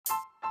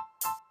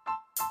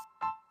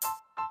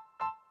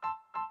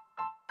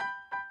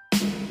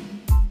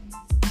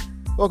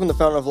Welcome to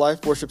Fountain of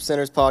Life Worship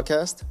Center's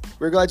podcast.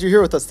 We're glad you're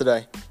here with us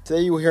today.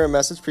 Today you will hear a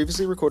message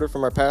previously recorded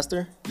from our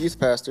pastor, youth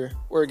pastor,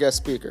 or a guest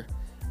speaker.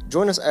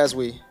 Join us as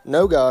we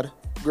know God,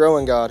 grow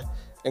in God,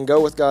 and go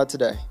with God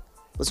today.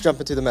 Let's jump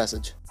into the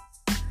message.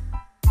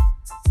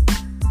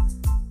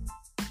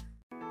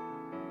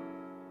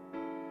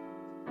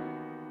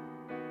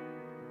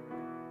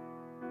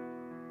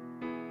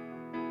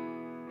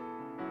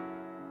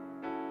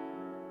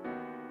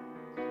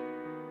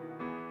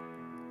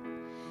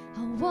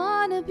 I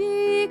wanna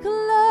be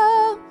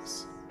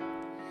close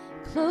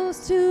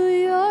to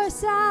your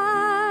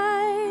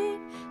side,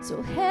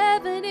 so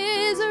heaven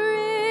is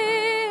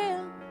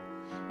real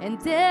and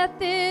death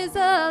is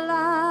a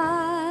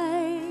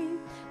lie.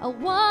 I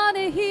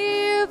wanna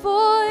hear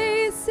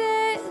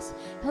voices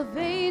of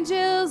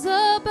angels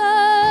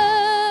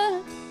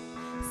above,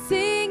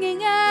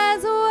 singing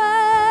as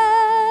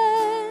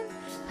one,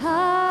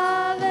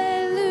 hallelujah,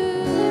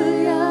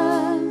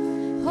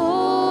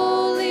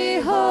 holy,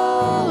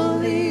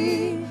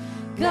 holy,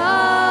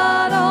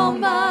 God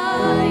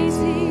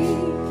Almighty,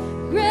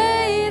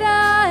 great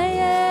I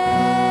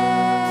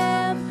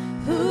am,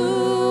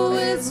 who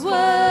is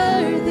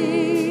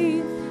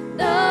worthy,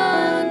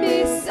 none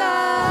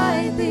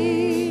beside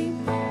thee,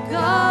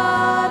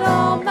 God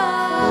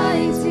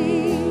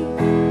Almighty,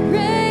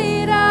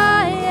 great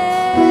I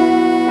am.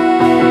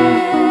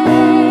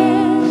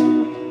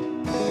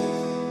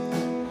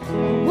 I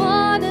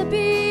wanna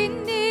be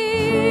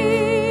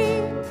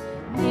near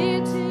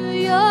to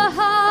your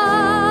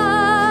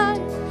heart,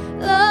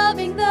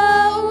 loving the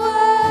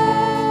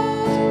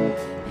world,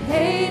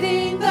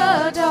 hating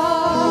the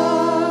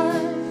dark.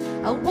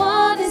 I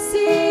wanna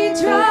see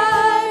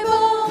dry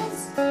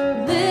bones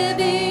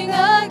living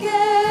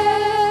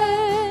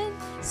again,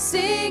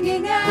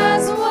 singing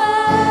as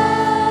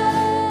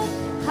one,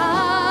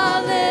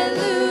 hallelujah,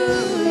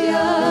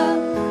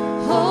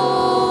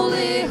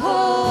 holy,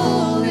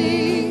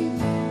 holy,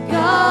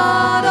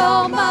 God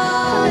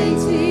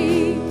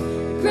Almighty,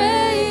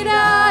 great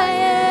I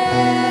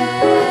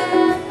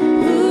am,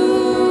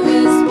 who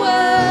is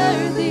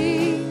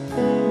worthy,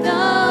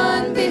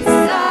 none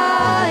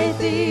beside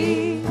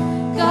thee,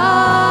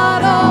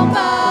 God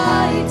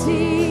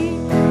Almighty,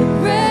 the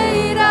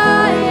great I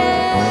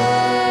am,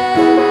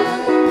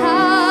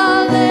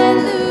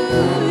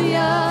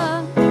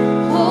 hallelujah,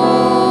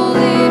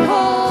 holy,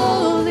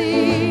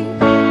 holy,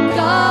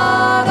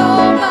 God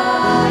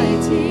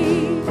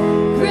Almighty,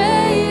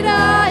 great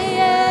I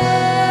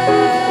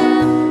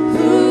am,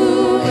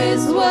 who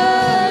is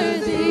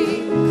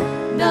worthy,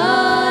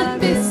 none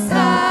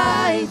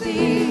beside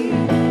thee,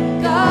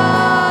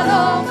 God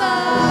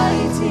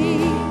Almighty,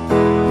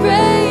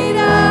 great I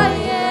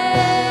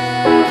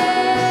am,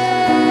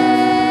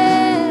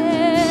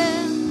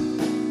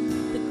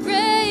 the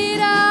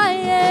great I am,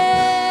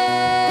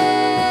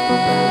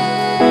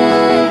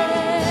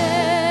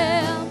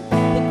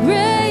 the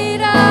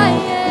great I am,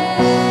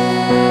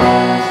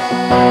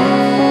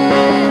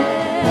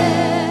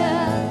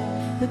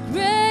 the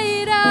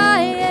great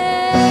I am.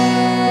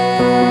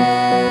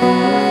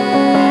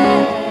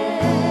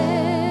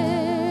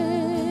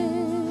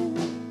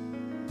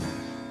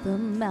 The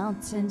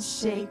mountains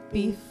shake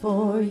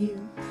before you,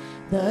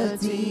 the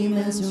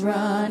demons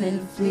run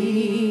and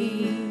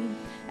flee.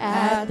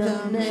 At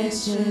the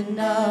mention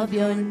of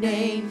your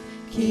name,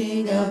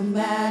 King of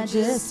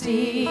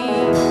majesty,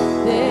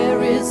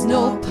 there is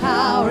no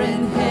power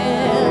in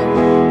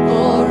hell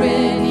or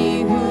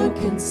any who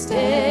can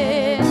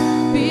stand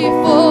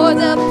before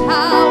the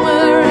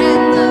power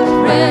and the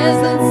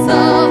presence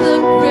of the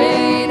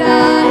great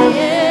I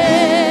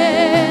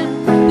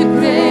am, the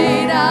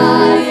great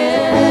I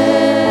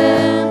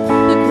am,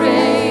 the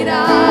great I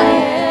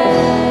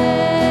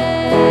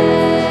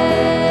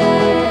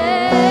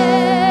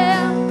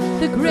am,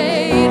 the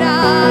great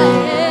I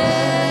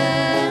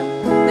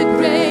am, the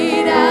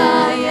great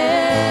I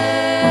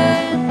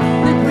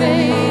am, the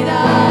great I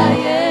am.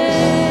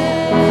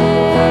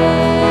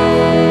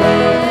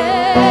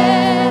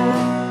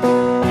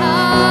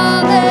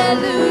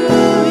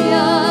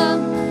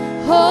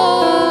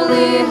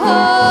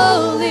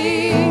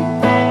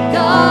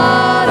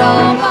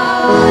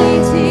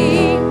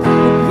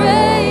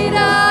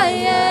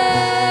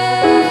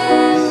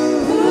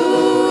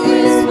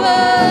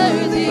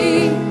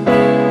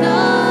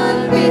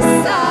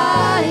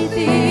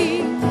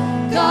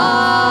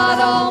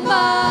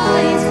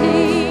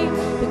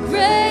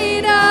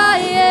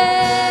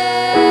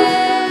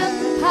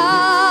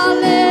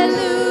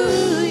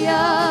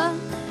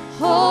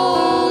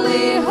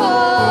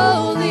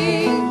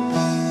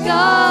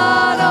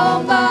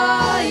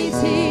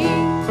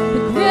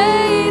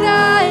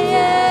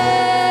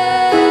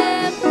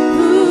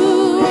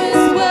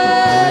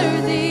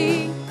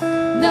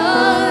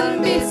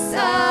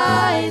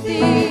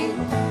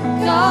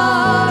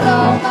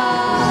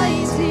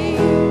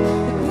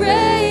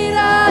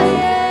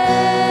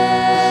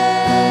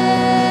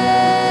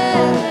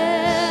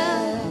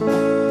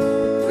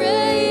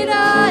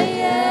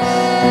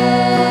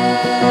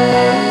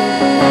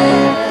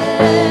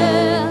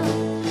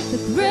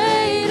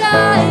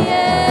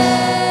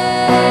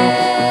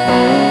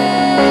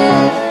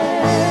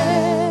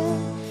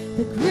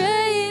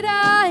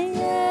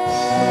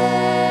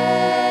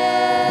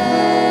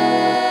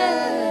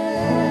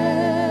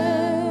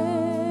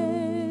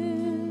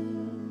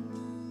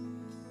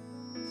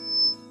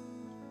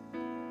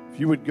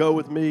 you would go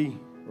with me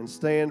and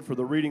stand for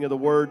the reading of the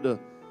word to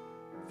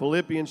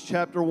Philippians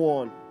chapter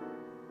 1.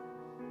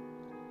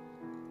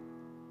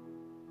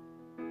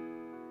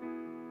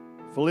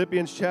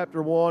 Philippians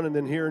chapter 1, and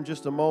then here in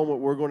just a moment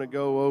we're going to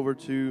go over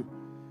to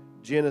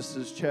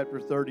Genesis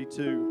chapter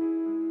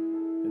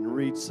 32 and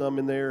read some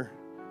in there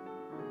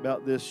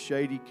about this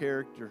shady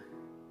character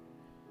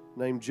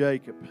named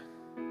Jacob.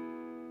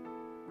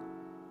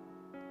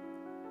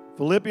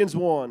 Philippians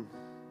 1,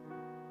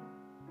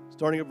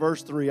 starting at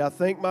verse 3. I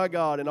thank my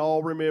God in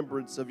all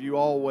remembrance of you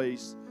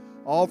always,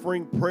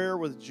 offering prayer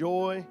with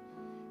joy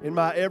in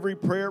my every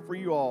prayer for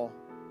you all,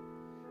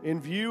 in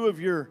view of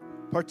your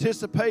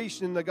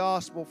participation in the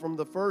gospel from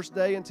the first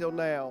day until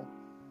now.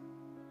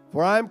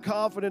 For I am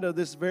confident of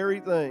this very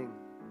thing,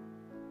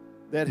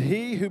 that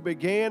he who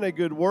began a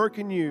good work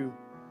in you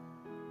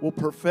will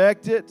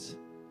perfect it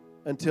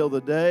until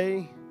the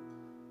day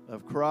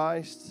of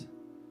Christ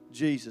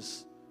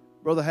Jesus.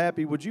 Brother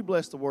Happy, would you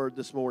bless the word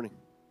this morning?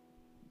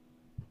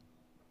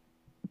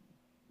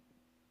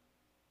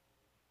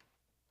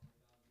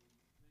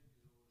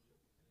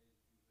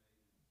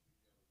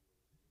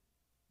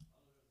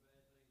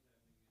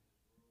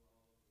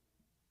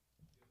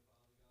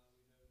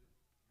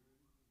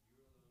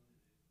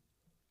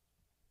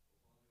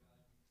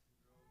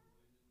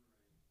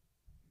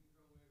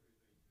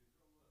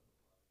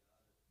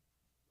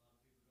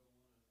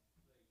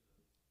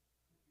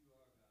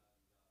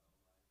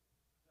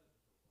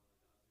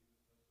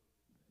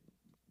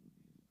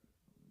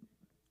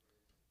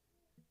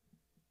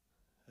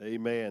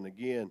 Amen.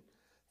 Again,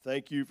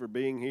 thank you for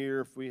being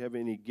here. If we have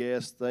any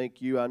guests, thank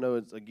you. I know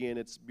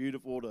it's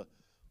beautiful to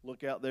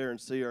look out there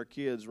and see our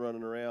kids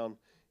running around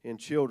in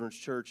children's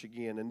church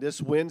again. And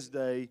this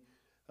Wednesday,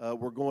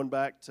 we're going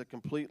back to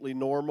completely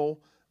normal.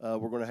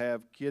 We're going to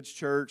have kids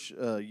church,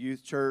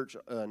 youth church,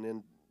 and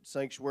then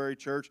sanctuary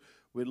church.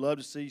 We'd love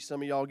to see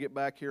some of y'all get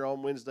back here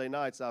on Wednesday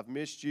nights. I've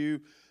missed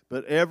you,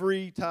 but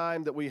every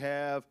time that we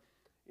have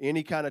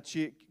any kind of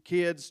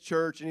kids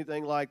church,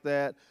 anything like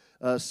that,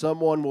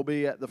 someone will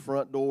be at the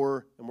front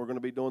door, and we're going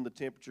to be doing the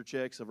temperature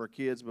checks of our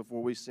kids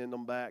before we send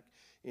them back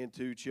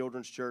into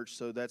children's church.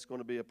 So that's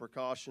going to be a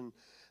precaution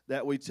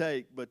that we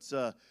take. But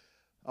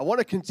I want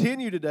to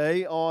continue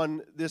today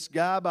on this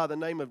guy by the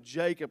name of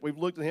Jacob. We've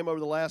looked at him over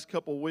the last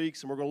couple of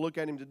weeks, and we're going to look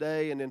at him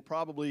today and then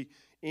probably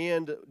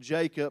end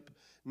Jacob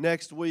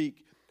next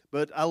week.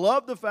 But I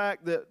love the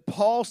fact that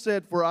Paul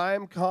said, for I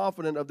am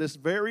confident of this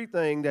very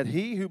thing, that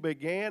he who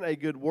began a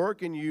good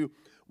work in you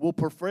will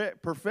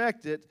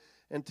perfect it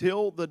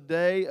until the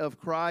day of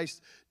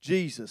Christ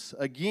Jesus.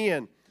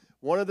 Again,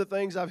 one of the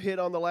things I've hit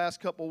on the last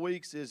couple of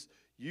weeks is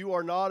you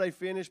are not a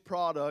finished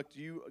product.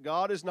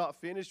 God is not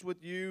finished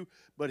with you,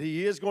 but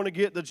he is going to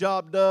get the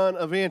job done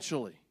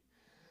eventually.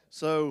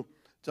 So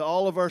to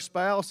all of our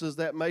spouses,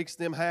 that makes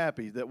them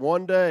happy, that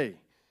one day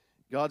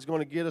God's going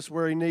to get us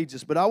where he needs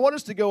us. But I want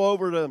us to go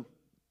over to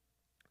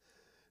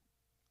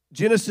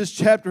Genesis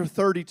chapter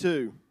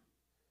 32.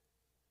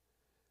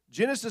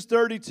 Genesis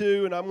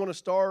 32, and I'm going to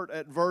start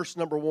at verse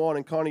number 1.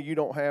 And Connie, you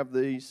don't have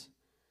these.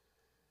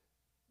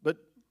 But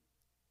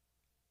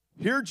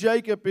here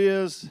Jacob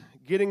is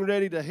getting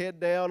ready to head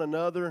down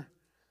another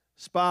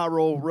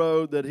spiral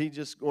road that he's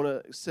just going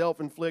to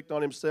self-inflict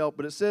on himself.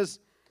 But it says,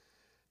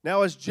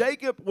 now as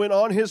Jacob went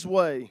on his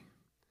way,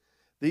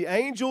 the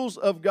angels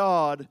of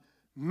God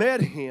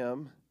met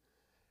him.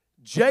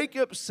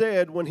 Jacob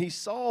said when he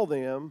saw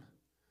them,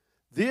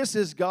 this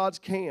is God's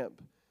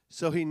camp.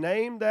 So he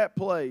named that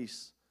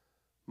place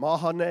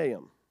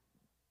Mahanaim.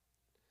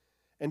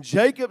 And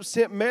Jacob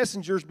sent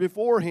messengers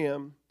before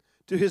him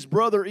to his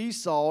brother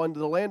Esau into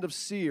the land of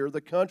Seir, the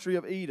country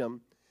of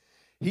Edom.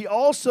 He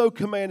also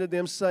commanded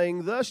them,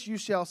 saying, thus you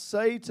shall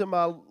say to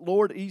my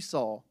lord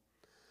Esau,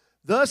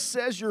 thus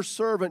says your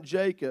servant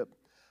Jacob,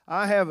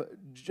 I have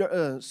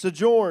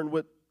sojourned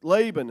with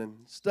Laban and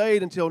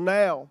stayed until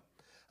now.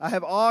 I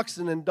have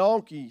oxen and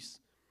donkeys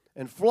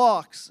and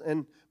flocks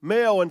and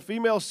male and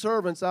female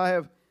servants I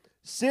have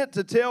sent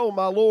to tell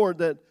my lord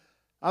that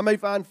I may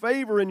find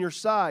favor in your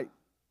sight.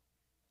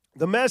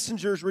 The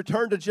messengers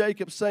returned to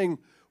Jacob, saying,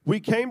 we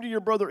came to your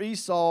brother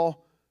Esau,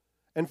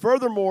 and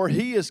furthermore,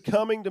 he is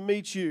coming to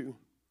meet you,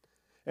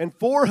 and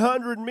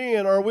 400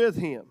 men are with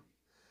him.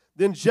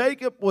 Then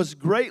Jacob was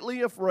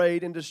greatly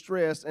afraid and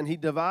distressed, and he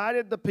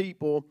divided the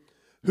people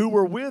who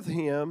were with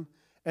him,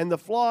 and the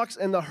flocks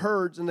and the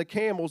herds and the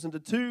camels into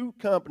two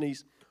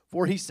companies.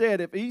 For he said,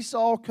 if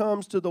Esau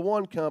comes to the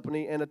one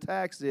company and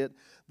attacks it,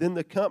 then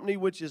the company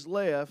which is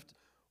left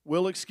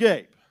will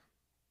escape.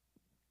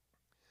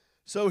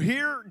 So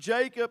here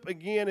Jacob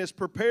again is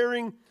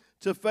preparing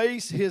to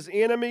face his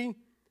enemy.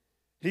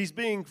 He's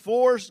being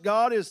forced.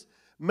 God is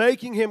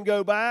making him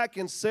go back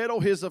and settle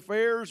his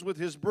affairs with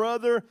his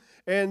brother.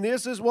 And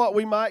this is what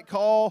we might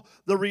call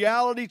the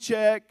reality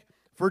check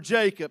for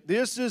Jacob.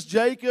 This is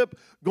Jacob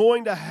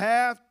going to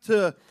have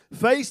to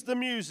face the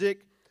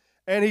music,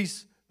 and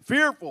he's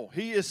fearful.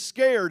 He is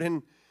scared.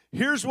 And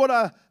here's what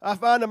I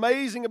find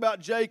amazing about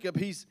Jacob.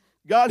 He's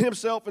got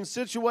himself in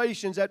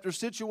situations after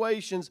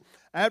situations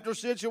after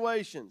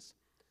situations.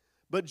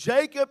 But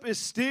Jacob is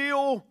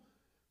still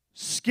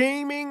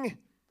scheming.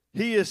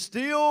 He is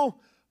still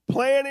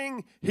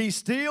planning. He's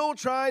still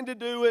trying to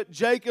do it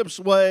Jacob's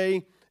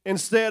way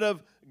instead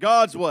of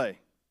God's way.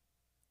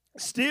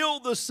 Still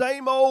the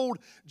same old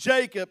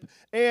Jacob.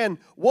 And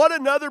what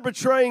another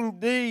betraying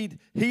deed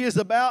he is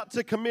about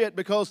to commit,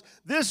 because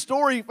this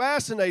story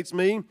fascinates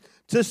me.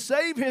 To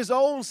save his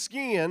own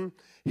skin,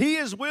 he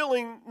is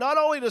willing not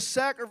only to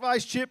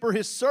sacrifice Chip or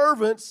his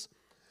servants,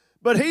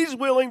 but he's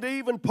willing to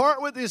even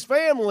part with his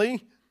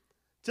family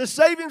to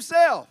save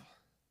himself.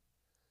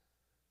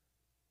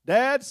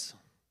 Dads,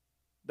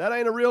 that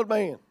ain't a real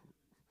man.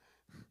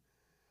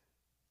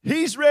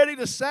 He's ready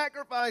to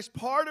sacrifice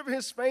part of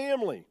his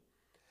family.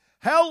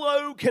 How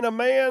low can a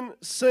man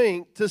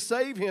sink to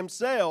save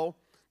himself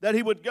that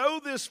he would go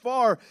this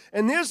far?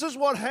 And this is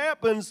what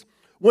happens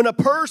when a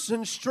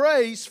person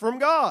strays from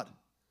God.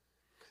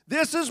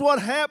 This is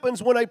what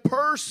happens when a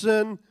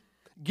person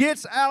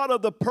gets out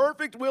of the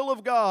perfect will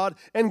of God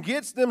and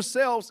gets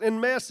themselves in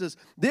messes.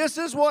 This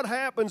is what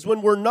happens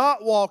when we're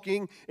not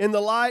walking in the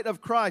light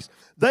of Christ.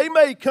 They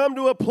may come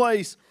to a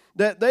place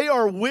that they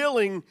are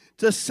willing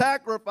to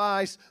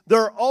sacrifice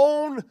their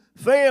own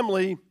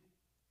family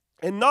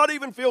and not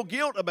even feel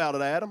guilt about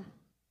it, Adam.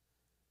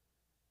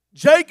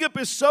 Jacob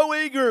is so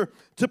eager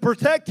to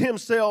protect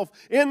himself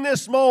in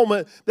this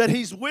moment that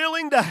he's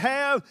willing to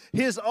have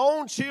his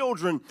own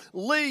children,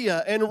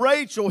 Leah and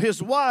Rachel,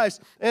 his wives,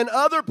 and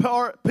other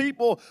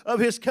people of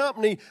his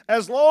company,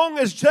 as long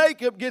as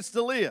Jacob gets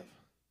to live.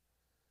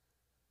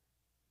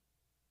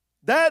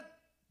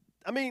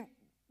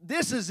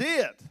 This is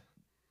it.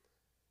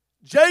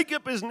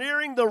 Jacob is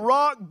nearing the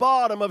rock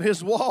bottom of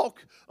his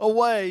walk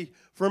away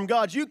from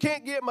God. You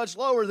can't get much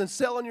lower than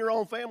selling your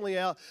own family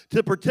out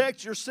to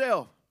protect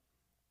yourself.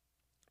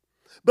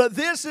 But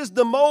this is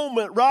the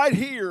moment right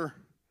here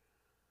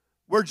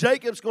where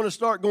Jacob's going to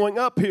start going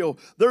uphill.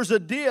 There's a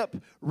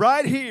dip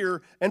right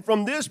here, and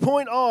from this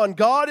point on,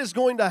 God is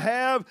going to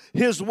have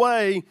his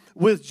way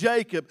with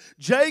Jacob.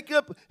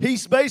 Jacob,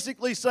 he's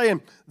basically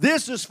saying,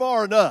 this is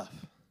far enough.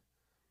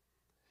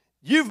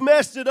 You've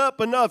messed it up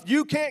enough.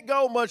 You can't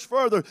go much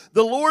further.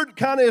 The Lord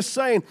kind of is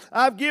saying,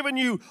 I've given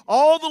you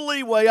all the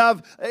leeway,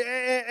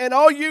 and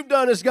all you've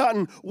done has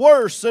gotten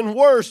worse and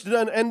worse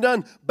and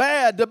done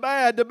bad to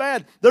bad to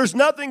bad. There's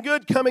nothing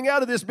good coming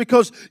out of this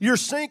because you're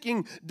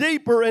sinking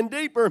deeper and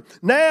deeper.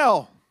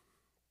 Now,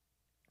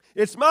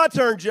 it's my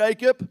turn,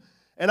 Jacob,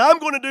 and I'm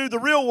going to do the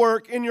real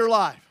work in your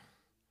life.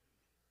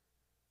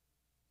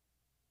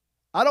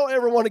 I don't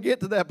ever want to get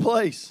to that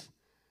place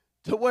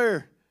to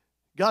where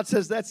God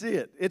says, that's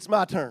it. It's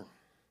my turn.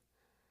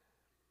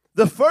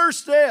 The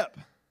first step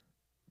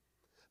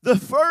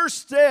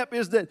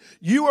is that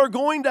you are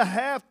going to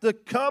have to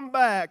come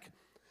back,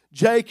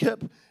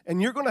 Jacob, and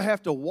you're going to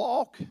have to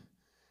walk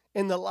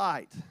in the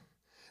light.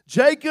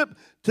 Jacob,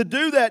 to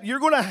do that, you're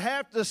going to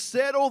have to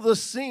settle the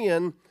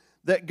sin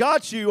that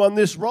got you on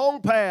this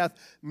wrong path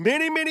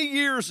many, many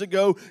years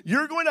ago.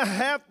 You're going to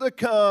have to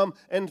come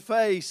and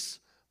face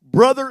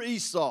Brother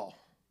Esau.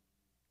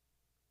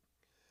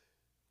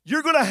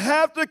 You're going to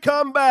have to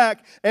come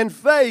back and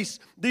face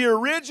the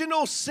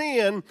original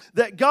sin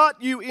that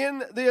got you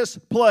in this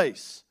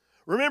place.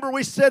 Remember,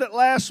 we said it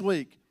last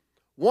week.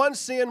 One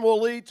sin will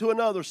lead to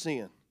another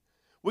sin.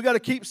 We got to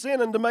keep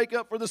sinning to make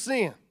up for the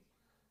sin.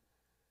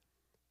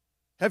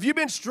 Have you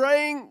been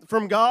straying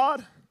from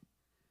God?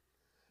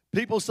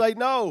 People say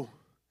no.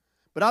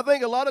 But I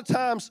think a lot of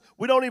times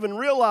we don't even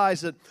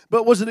realize it.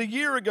 But was it a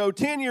year ago,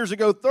 10 years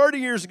ago, 30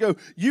 years ago?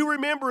 You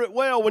remember it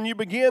well when you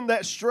began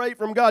that stray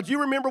from God.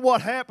 You remember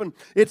what happened.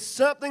 It's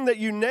something that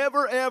you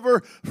never,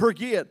 ever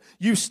forget.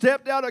 You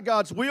stepped out of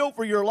God's will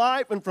for your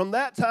life, and from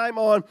that time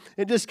on,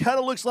 it just kind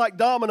of looks like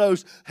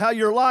dominoes, how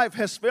your life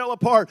has fell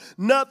apart.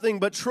 Nothing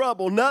but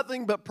trouble,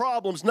 nothing but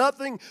problems,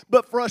 nothing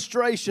but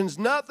frustrations,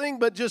 nothing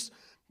but just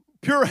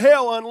pure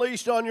hell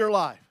unleashed on your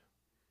life.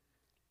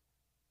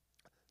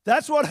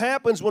 That's what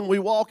happens when we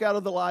walk out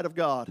of the light of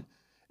God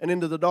and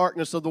into the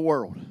darkness of the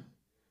world.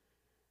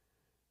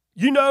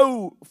 You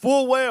know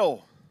full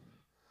well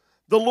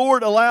the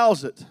Lord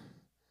allows it,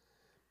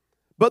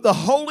 but the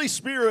Holy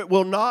Spirit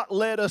will not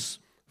let us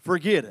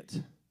forget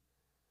it.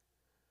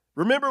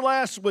 Remember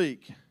last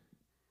week,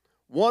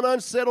 one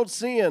unsettled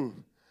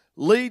sin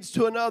leads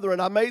to another,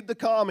 and I made the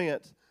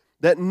comment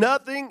that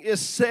nothing is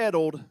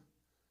settled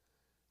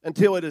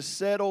until it is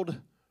settled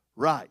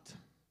right.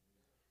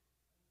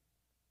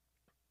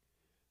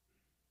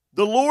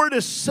 The Lord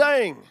is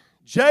saying,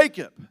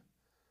 Jacob,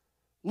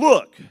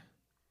 look,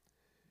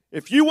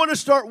 if you want to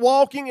start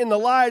walking in the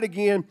light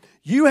again,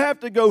 you have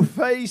to go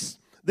face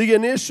the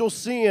initial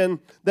sin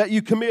that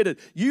you committed.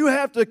 You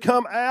have to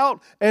come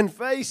out and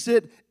face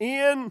it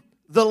in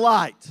the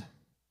light.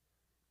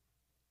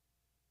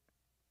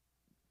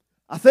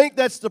 I think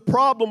that's the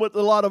problem with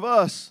a lot of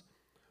us.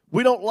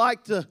 We don't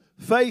like to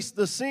face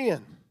the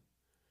sin.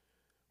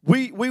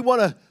 We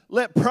want to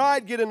let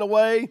pride get in the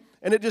way,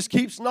 and it just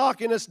keeps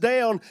knocking us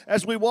down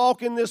as we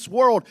walk in this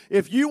world.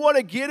 If you want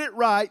to get it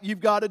right, you've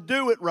got to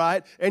do it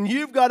right, and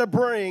you've got to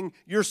bring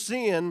your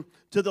sin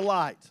to the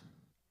light.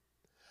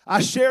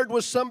 I shared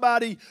with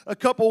somebody a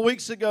couple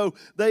weeks ago,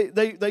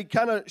 they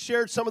kind of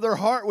shared some of their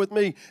heart with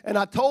me, and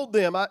I told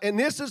them, and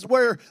this is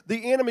where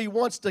the enemy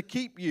wants to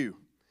keep you.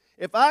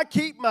 If I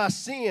keep my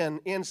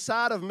sin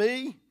inside of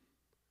me,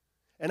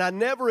 and I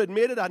never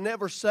admit it, I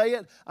never say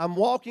it, I'm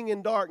walking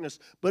in darkness.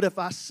 But if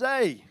I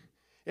say,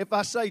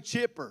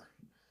 Chipper,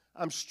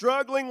 I'm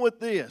struggling with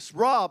this.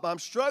 Rob, I'm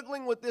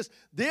struggling with this.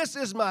 This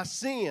is my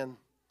sin.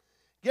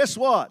 Guess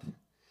what?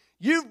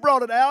 You've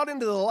brought it out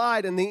into the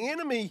light, and the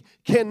enemy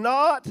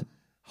cannot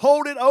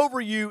hold it over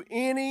you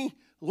any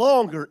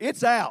longer.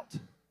 It's out.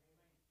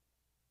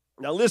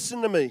 Now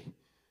listen to me.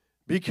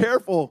 Be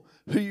careful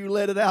who you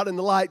let it out in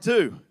the light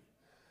too.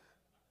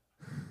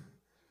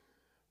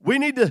 We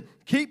need to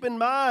keep in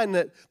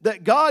mind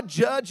that God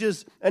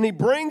judges and He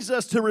brings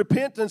us to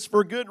repentance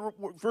for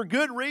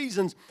good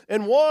reasons.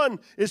 And one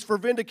is for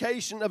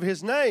vindication of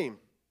His name.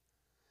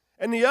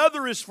 And the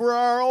other is for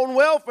our own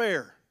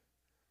welfare.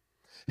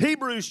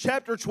 Hebrews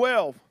chapter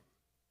 12,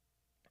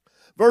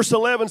 verse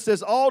 11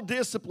 says, all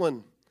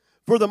discipline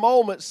for the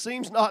moment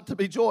seems not to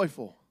be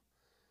joyful.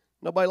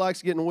 Nobody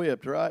likes getting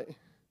whipped, right?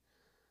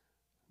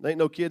 There ain't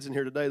no kids in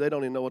here today. They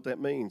don't even know what that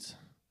means.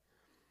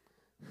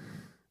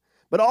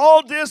 But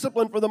all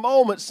discipline for the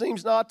moment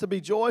seems not to be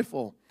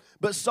joyful,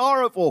 but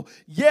sorrowful.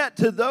 Yet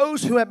to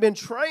those who have been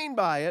trained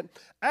by it,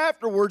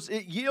 afterwards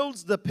it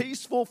yields the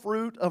peaceful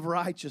fruit of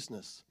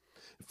righteousness.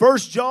 1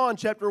 John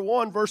chapter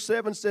 1, verse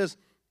 7 says,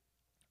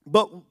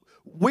 but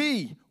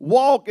we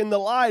walk in the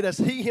light as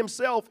He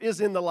Himself is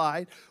in the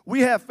light.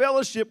 We have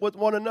fellowship with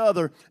one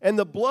another, and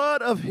the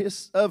blood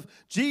of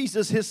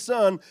Jesus, His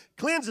Son,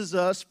 cleanses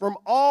us from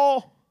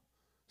all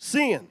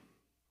sin.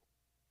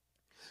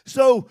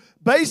 So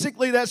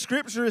basically that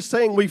scripture is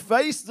saying we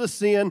face the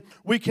sin,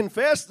 we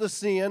confess the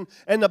sin,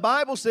 and the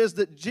Bible says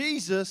that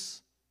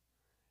Jesus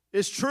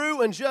is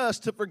true and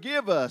just to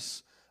forgive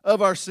us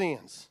of our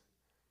sins.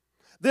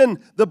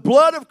 Then the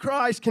blood of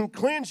Christ can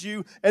cleanse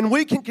you, and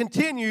we can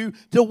continue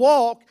to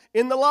walk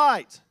in the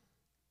light.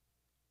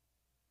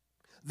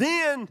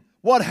 Then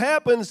what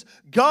happens,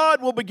 God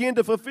will begin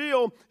to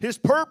fulfill His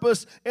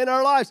purpose in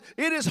our lives.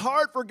 It is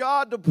hard for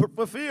God to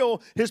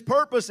fulfill His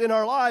purpose in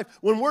our life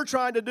when we're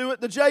trying to do it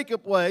the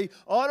Jacob way,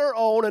 on our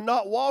own, and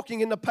not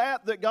walking in the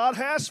path that God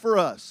has for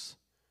us.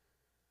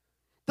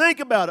 Think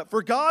about it.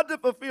 For God to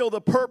fulfill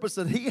the purpose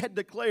that He had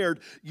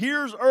declared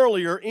years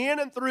earlier in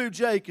and through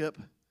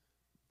Jacob,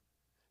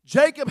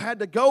 Jacob had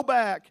to go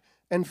back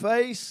and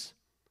face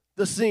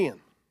the sin.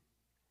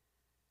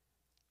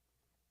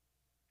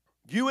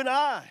 You and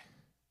I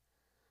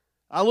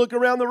look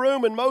around the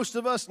room and most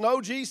of us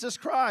know Jesus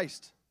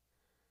Christ.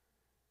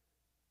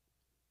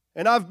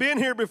 And I've been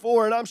here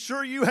before, and I'm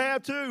sure you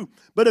have too.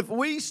 But if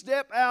we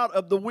step out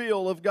of the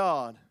will of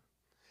God,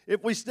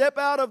 if we step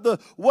out of the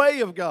way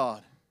of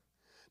God,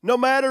 no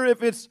matter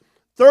if it's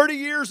 30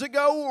 years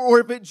ago or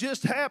if it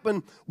just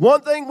happened,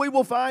 one thing we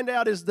will find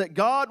out is that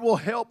God will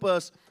help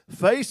us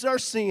face our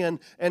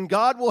sin, and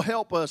God will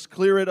help us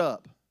clear it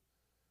up.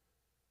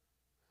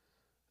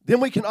 Then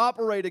we can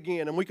operate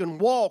again, and we can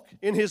walk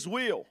in His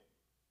will.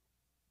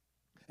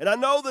 And I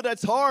know that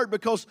that's hard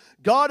because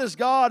God is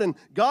God, and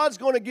God's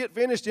going to get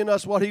finished in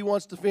us what He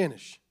wants to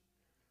finish.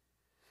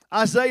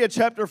 Isaiah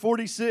chapter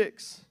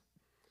 46.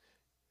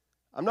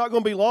 I'm not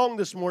going to be long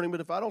this morning,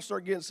 but if I don't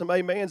start getting some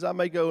amens, I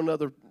may go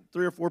another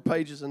 3 or 4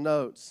 pages of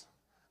notes.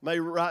 May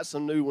write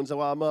some new ones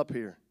while I'm up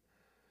here.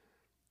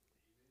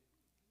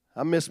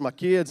 I miss my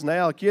kids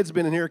now. The kids have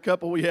been in here a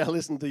couple. Yeah,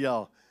 listen to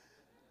y'all.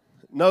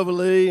 Nova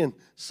Lee and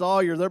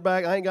Sawyer, they're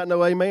back. I ain't got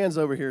no amens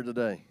over here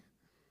today.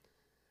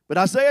 But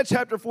Isaiah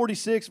chapter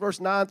 46, verse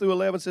 9 through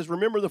 11 says,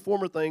 remember the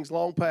former things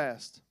long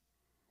past.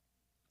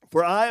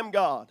 For I am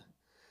God,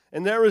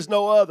 and there is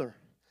no other.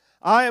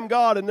 I am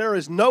God, and there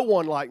is no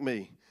one like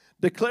me,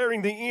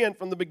 declaring the end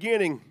from the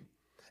beginning,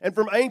 and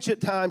from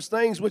ancient times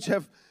things which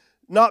have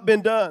not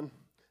been done,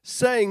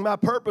 saying, my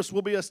purpose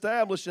will be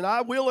established, and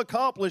I will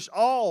accomplish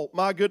all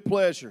my good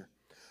pleasure.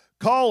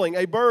 Calling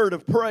a bird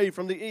of prey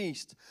from the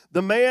east,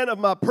 the man of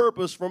my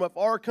purpose from a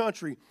far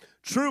country.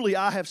 Truly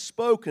I have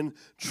spoken,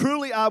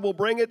 truly I will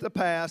bring it to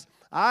pass.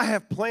 I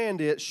have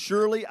planned it,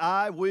 surely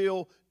I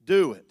will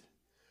do it.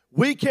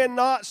 We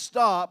cannot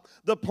stop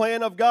the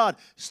plan of God.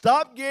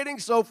 Stop getting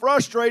so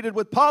frustrated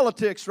with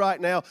politics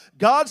right now.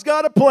 God's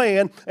got a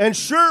plan, and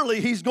surely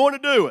He's going to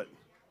do it.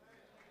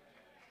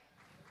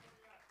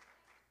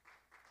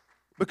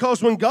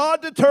 Because when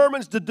God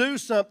determines to do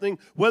something,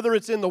 whether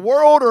it's in the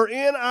world or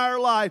in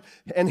our life,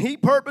 and He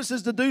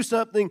purposes to do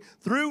something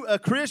through a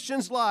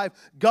Christian's life,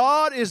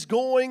 God is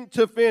going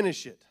to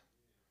finish it.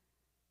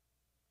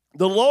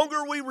 The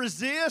longer we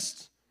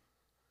resist,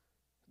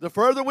 the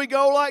further we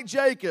go like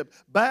Jacob,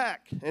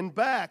 back and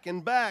back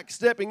and back,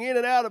 stepping in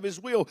and out of His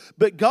will.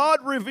 But God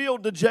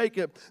revealed to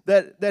Jacob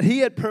that He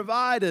had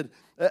provided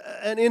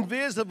an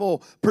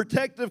invisible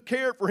protective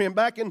care for him.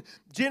 Back in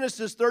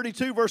Genesis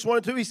 32, verse 1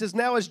 and 2, He says,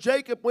 now as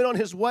Jacob went on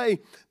his way,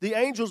 the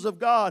angels of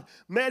God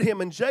met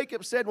him. And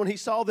Jacob said when he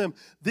saw them,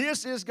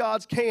 this is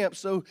God's camp.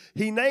 So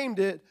he named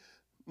it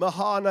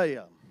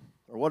Mahanaim,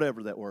 or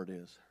whatever that word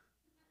is.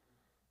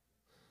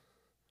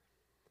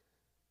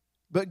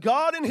 But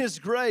God in His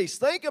grace,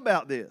 think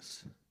about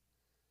this.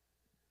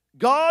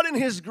 God in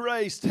His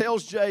grace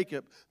tells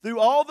Jacob, through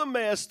all the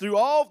mess, through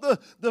all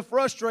the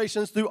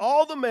frustrations, through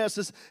all the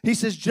messes, He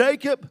says,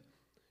 Jacob,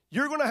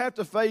 you're going to have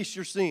to face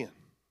your sin.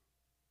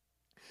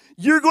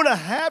 You're going to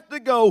have to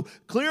go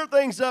clear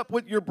things up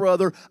with your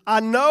brother. I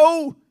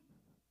know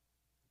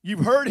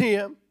you've hurt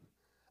him.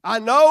 I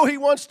know he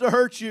wants to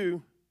hurt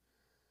you.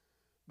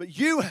 But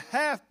you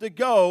have to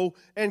go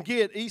and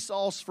get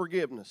Esau's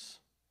forgiveness.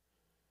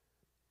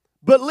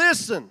 But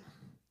listen,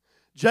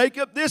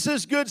 Jacob, this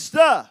is good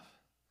stuff.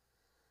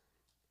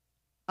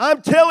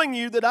 I'm telling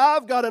you that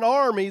I've got an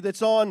army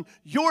that's on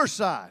your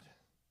side.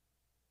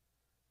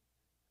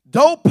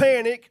 Don't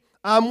panic.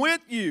 I'm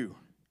with you.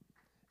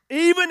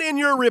 Even in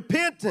your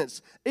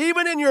repentance,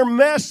 even in your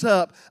mess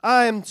up,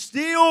 I am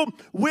still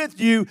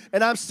with you,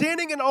 and I'm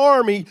sending an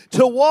army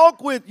to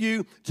walk with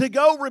you to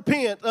go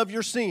repent of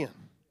your sin.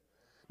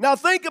 Now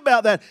think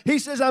about that. He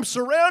says, I'm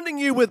surrounding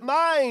you with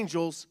my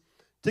angels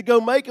to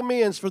go make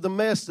amends for the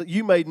mess that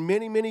you made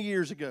many, many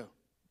years ago.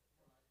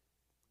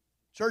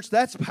 Church,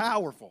 that's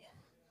powerful.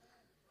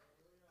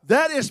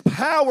 That is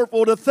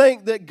powerful to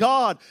think that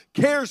God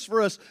cares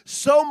for us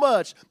so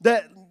much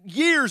that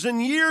years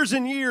and years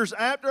and years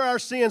after our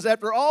sins,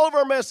 after all of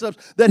our mess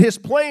ups, that His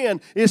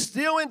plan is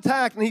still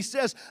intact. And He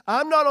says,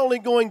 I'm not only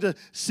going to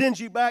send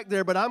you back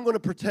there, but I'm going to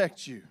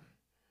protect you.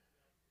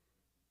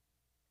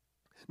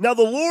 Now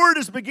the Lord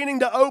is beginning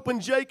to open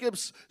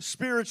Jacob's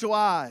spiritual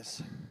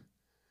eyes.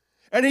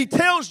 And He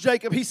tells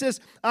Jacob, He says,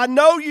 I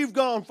know you've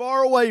gone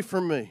far away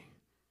from me,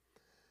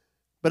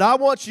 but I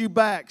want you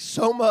back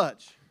so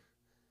much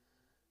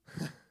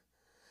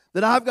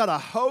that I've got a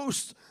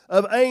host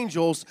of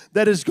angels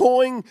that is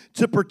going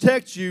to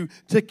protect you,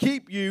 to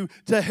keep you,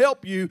 to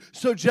help you.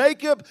 So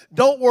Jacob,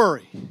 don't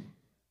worry.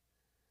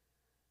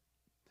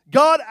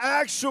 God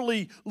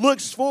actually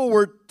looks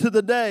forward to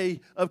the day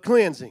of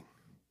cleansing.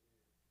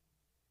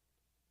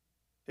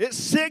 It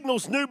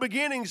signals new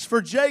beginnings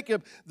for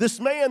Jacob, this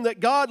man that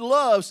God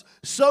loves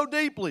so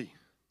deeply.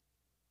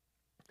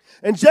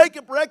 And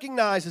Jacob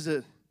recognizes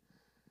it.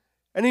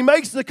 And he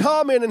makes the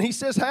comment and he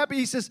says, happy,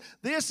 he says,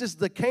 this is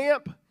the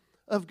camp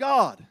of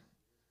God.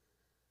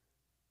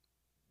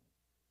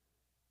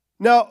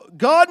 Now,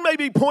 God may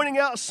be pointing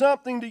out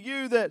something to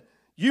you that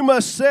you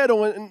must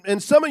settle,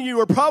 and some of you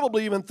are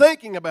probably even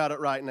thinking about it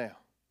right now.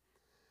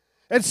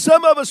 And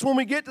some of us, when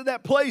we get to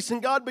that place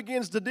and God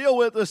begins to deal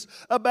with us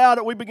about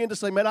it, we begin to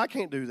say, man, I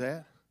can't do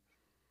that.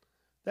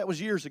 That was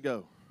years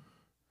ago.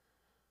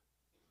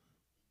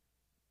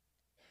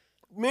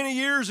 Many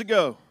years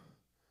ago.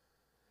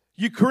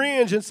 You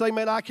cringe and say,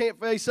 man, I can't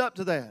face up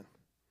to that.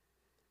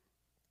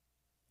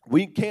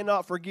 We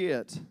cannot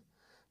forget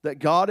that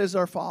God is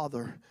our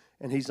Father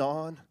and He's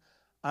on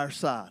our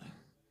side.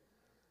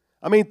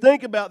 I mean,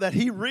 think about that.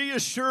 He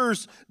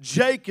reassures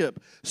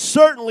Jacob,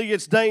 certainly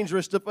it's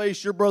dangerous to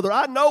face your brother.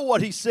 I know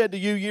what he said to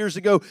you years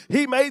ago.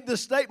 He made the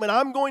statement,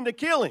 I'm going to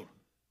kill him.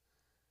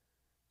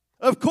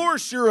 Of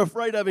course you're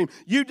afraid of him.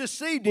 You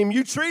deceived him.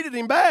 You treated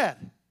him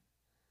bad.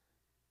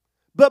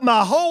 But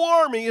my whole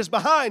army is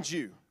behind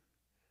you.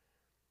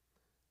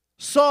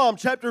 Psalm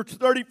chapter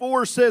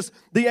 34 says,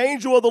 the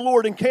angel of the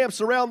Lord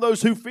encamps around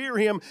those who fear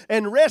Him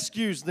and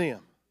rescues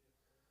them.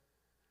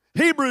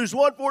 Hebrews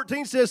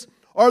 1:14 says,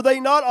 are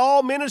they not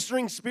all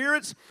ministering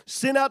spirits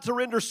sent out to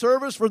render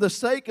service for the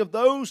sake of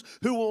those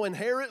who will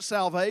inherit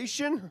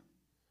salvation?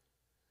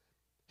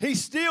 He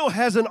still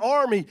has an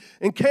army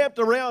encamped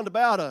around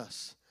about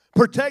us,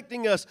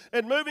 protecting us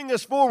and moving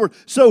us forward.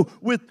 So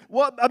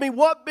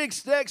what big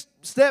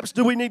steps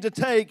do we need to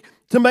take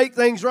to make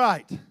things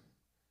right?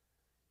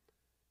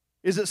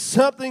 Is it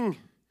something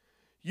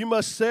you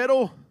must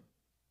settle?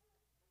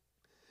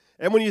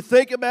 And when you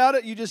think about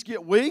it, you just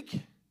get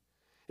weak.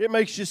 It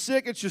makes you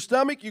sick at your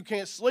stomach. You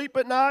can't sleep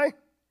at night.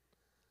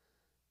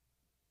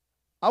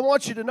 I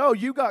want you to know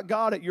you got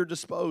God at your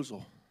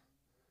disposal.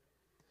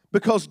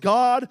 Because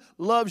God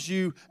loves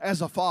you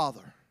as a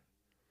father.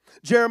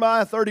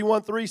 Jeremiah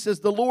 31:3 says,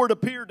 the Lord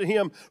appeared to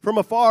him from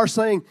afar,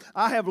 saying,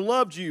 I have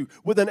loved you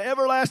with an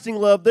everlasting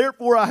love.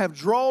 Therefore I have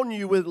drawn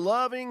you with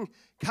loving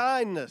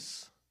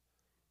kindness.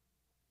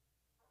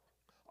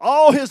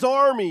 All His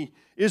army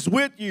is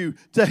with you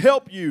to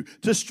help you,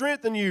 to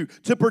strengthen you,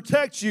 to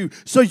protect you.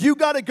 So you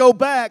got to go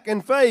back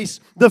and face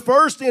the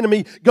first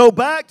enemy. Go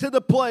back to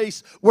the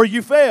place where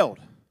you failed.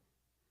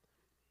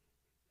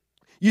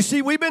 You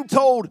see, we've been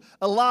told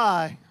a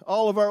lie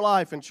all of our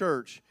life in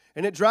church.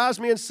 And it drives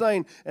me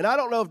insane. And I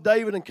don't know if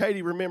David and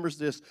Katie remembers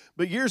this.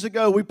 But years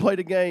ago, we played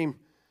a game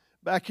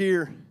back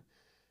here.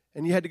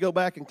 And you had to go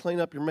back and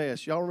clean up your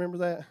mess. Y'all remember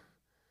that?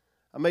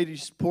 I made you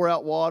pour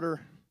out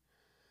water.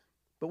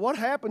 But what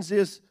happens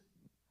is,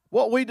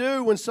 what we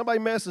do when somebody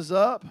messes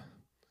up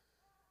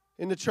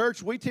in the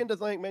church, we tend to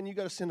think, man, you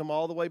got to send them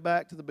all the way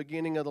back to the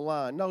beginning of the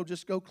line. No,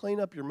 just go clean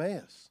up your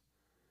mess.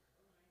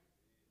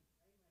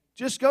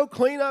 Just go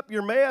clean up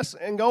your mess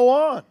and go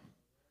on.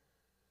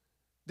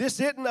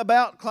 This isn't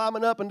about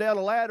climbing up and down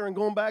a ladder and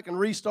going back and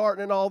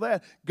restarting and all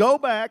that. Go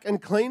back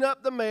and clean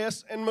up the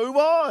mess and move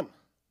on.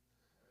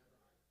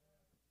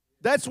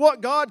 That's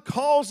what God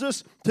calls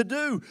us to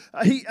do.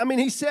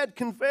 He said,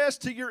 confess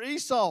to your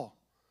Esau.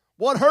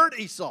 What hurt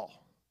Esau?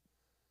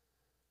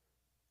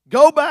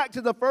 Go back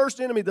to the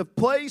first enemy, the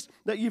place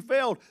that you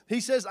failed.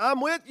 He says,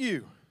 I'm with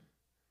you.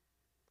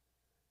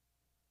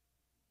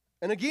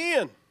 And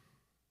again,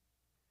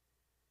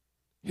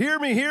 hear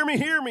me, hear me,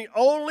 hear me.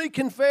 Only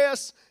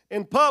confess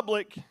in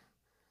public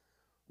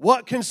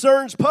what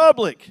concerns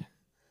public.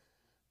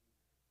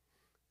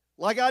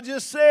 Like I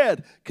just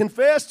said,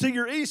 confess to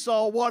your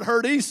Esau what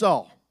hurt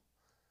Esau.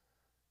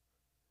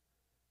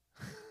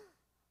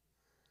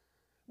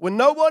 When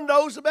no one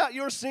knows about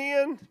your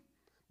sin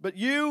but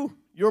you,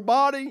 your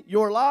body,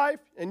 your life,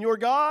 and your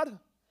God,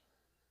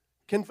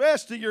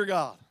 confess to your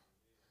God.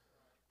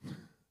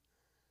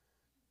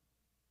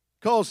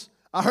 Because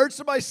I heard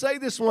somebody say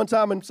this one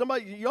time, and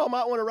y'all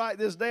might want to write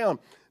this down.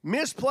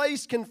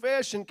 Misplaced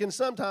confession can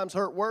sometimes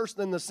hurt worse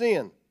than the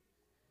sin.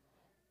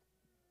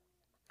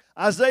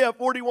 Isaiah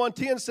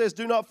 41:10 says,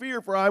 do not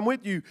fear, for I am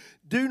with you.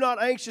 Do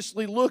not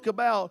anxiously look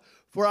about,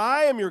 for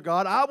I am your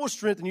God. I will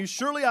strengthen you.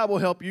 Surely I will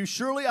help you.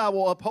 Surely I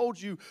will uphold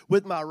you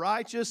with my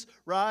righteous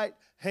right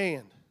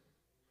hand.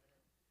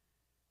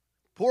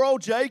 Poor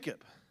old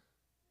Jacob.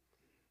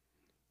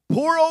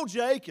 Poor old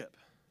Jacob.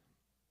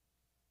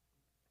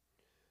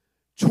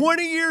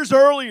 20 years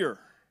earlier,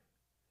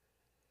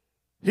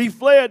 he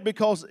fled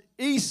because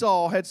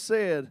Esau had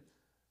said,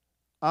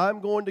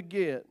 I'm going to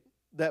get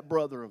that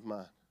brother of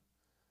mine.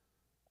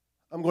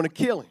 I'm going to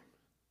kill him.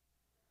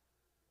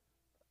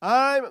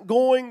 I'm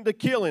going to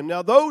kill him.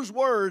 Now, those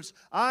words,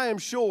 I am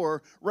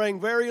sure, rang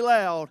very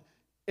loud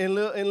in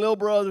little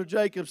brother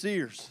Jacob's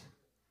ears.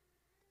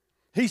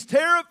 He's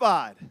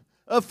terrified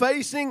of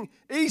facing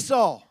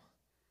Esau.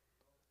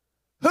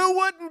 Who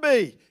wouldn't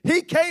be?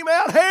 He came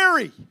out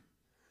hairy.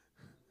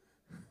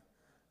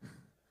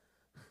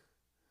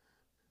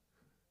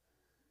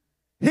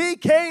 He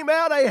came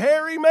out a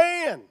hairy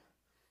man,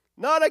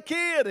 not a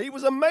kid. He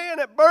was a man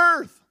at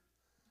birth.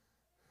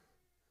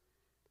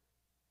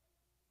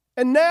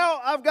 And now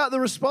I've got the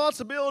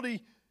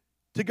responsibility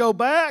to go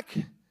back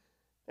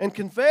and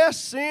confess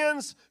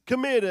sins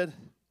committed.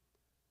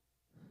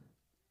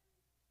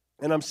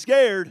 And I'm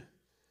scared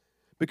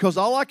because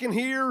all I can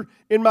hear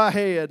in my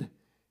head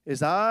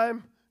is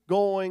I'm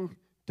going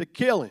to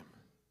kill him.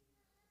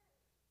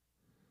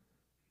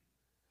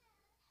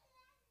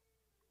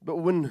 But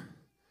when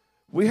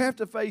we have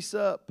to face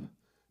up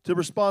to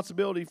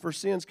responsibility for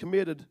sins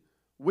committed,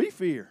 we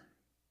fear.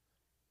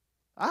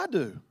 I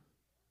do.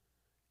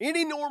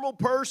 Any normal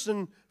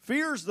person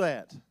fears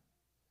that.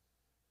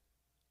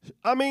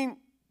 I mean,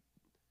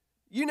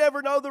 you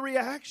never know the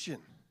reaction.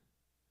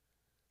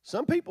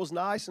 Some people's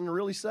nice and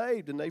really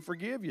saved and they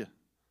forgive you.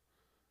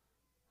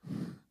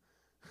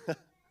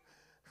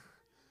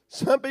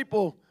 Some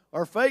people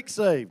are fake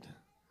saved.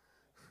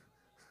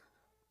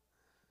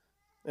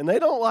 And they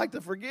don't like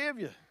to forgive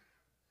you.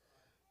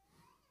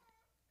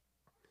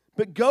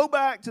 But go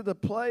back to the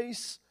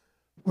place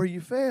where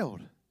you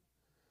failed.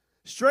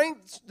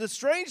 The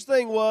strange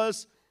thing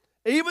was,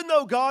 even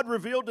though God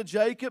revealed to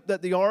Jacob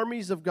that the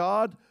armies of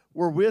God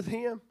were with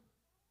him,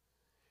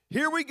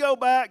 here we go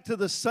back to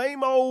the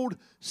same old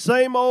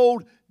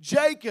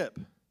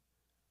Jacob.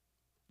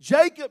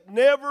 Jacob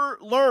never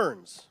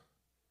learns.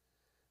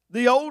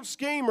 The old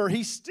schemer,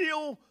 he's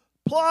still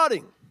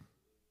plotting.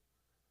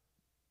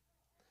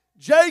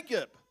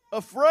 Jacob,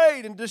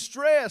 afraid and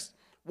distressed,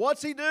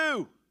 what's he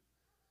do?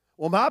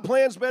 Well, my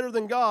plan's better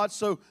than God's,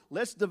 so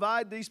let's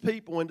divide these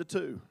people into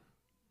two.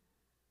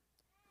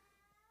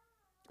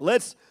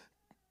 Let's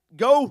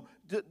go,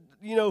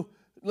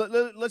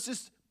 let's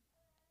just,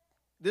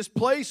 this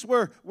place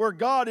where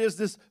God is,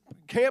 this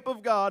camp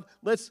of God,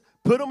 let's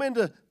put them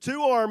into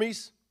two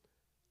armies.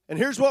 And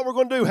here's what we're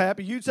going to do,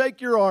 Happy. You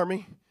take your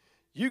army.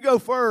 You go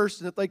first,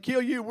 and if they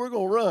kill you, we're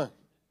going to run.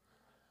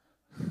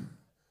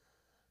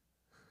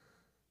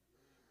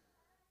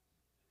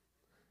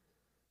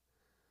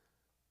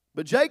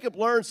 But Jacob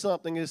learned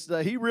something, is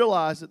that he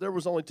realized that there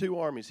was only two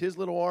armies, his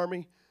little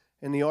army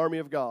and the army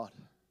of God.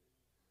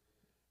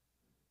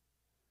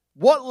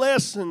 What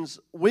lessons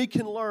we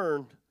can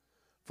learn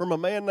from a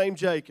man named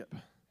Jacob?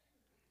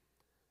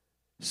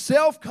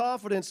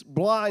 Self-confidence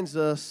blinds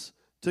us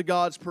to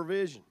God's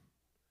provision.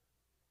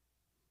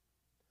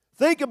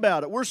 Think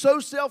about it. We're so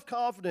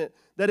self-confident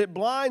that it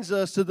blinds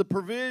us to the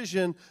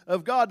provision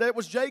of God. That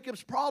was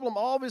Jacob's problem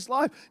all of his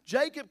life.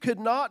 Jacob could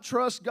not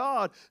trust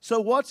God. So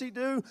what's he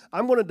do?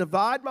 I'm going to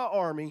divide my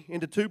army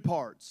into two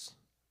parts.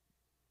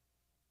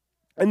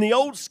 And the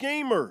old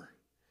schemer,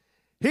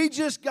 he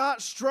just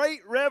got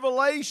straight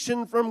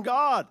revelation from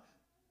God.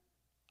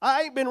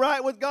 I ain't been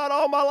right with God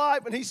all my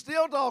life, and he's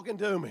still talking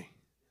to me.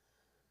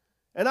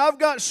 And I've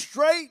got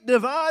straight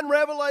divine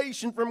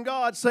revelation from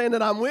God saying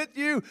that I'm with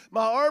you,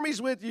 my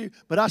army's with you,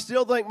 but I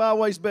still think my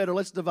way's better.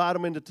 Let's divide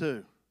them into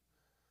two.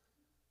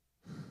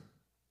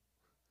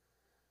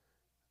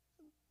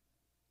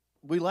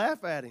 We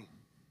laugh at him,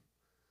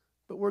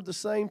 but we're the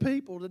same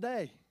people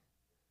today.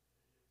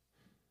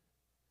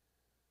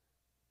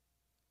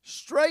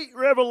 straight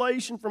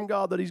revelation from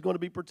God that he's going to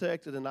be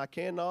protected, and I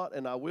cannot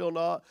and I will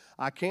not.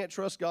 I can't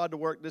trust God to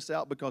work this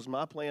out because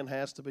my plan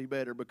has to be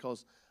better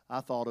because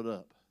I thought it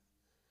up.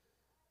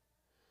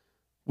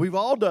 We've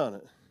all done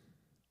it.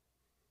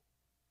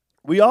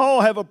 We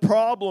all have a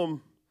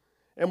problem,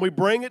 and we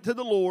bring it to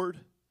the Lord.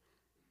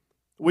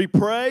 We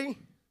pray,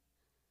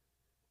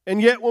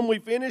 and yet when we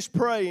finish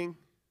praying,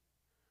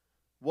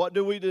 what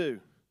do?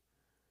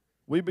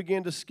 We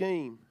begin to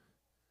scheme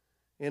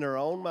in our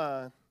own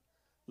mind.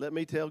 Let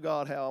me tell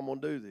God how I'm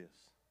going to do this.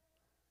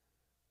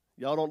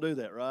 Y'all don't do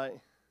that, right?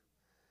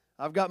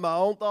 I've got my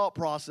own thought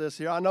process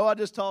here. I know I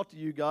just talked to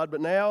you, God, but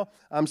now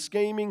I'm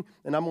scheming,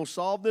 and I'm going to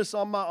solve this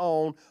on my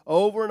own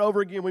over and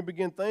over again. We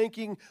begin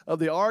thinking of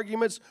the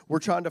arguments. We're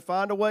trying to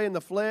find a way in the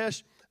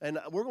flesh, and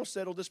we're going to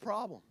settle this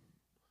problem.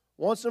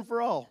 Once and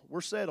for all, we're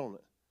settling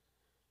it.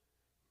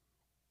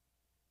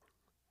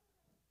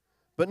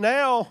 But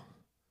now,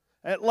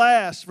 at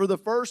last, for the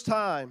first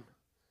time,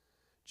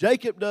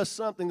 Jacob does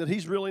something that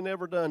he's really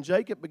never done.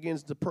 Jacob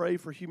begins to pray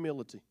for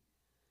humility.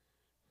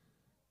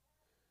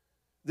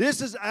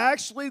 This is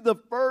actually the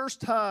first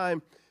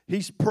time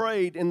he's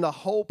prayed in the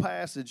whole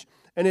passage,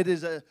 and it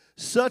is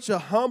such a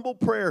humble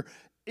prayer.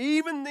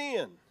 Even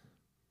then,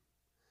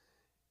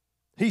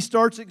 he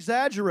starts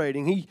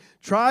exaggerating. He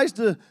tries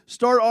to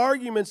start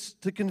arguments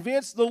to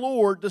convince the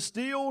Lord to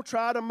still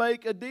try to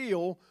make a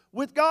deal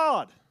with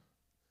God.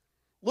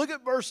 Look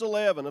at verse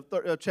 11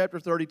 of chapter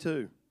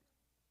 32.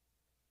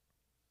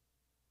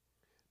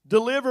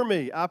 Deliver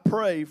me, I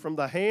pray, from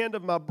the hand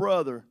of my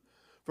brother,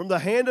 from the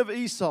hand of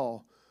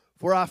Esau,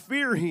 for I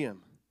fear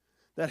him,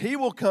 that he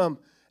will come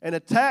and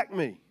attack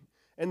me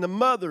and the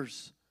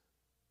mothers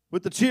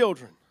with the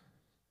children.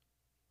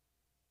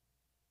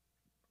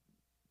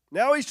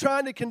 Now he's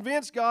trying to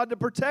convince God to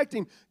protect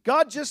him.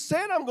 God just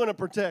said, I'm going to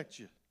protect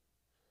you.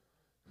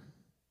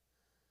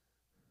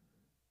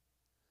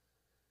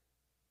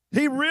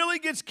 He really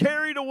gets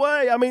carried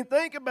away. I mean,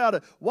 think about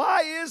it.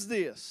 Why is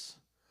this?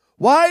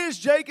 Why is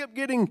Jacob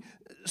getting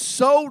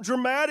so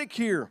dramatic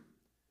here?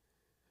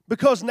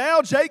 Because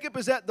now Jacob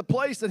is at the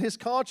place that his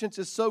conscience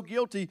is so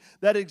guilty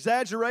that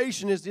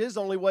exaggeration is his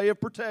only way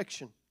of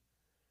protection.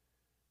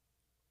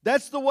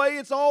 That's the way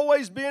it's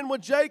always been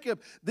with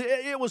Jacob.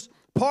 It was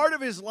part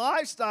of his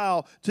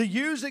lifestyle to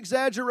use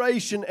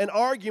exaggeration and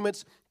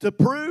arguments to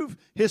prove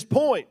his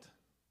point.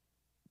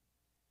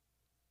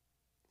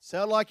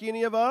 Sound like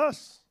any of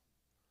us?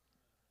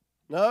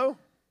 No?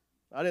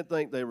 I didn't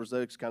think there was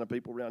those kind of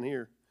people around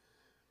here.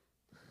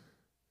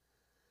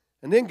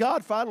 And then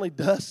God finally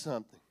does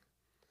something.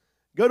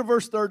 Go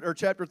to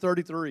chapter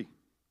 33.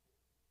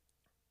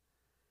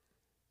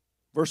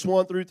 Verse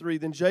 1 through 3.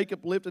 Then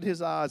Jacob lifted his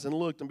eyes and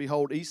looked, and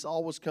behold, Esau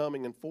was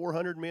coming, and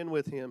 400 men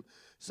with him.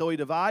 So he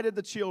divided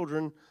the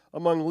children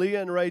among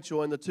Leah and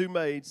Rachel and the two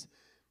maids.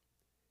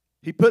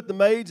 He put the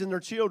maids and their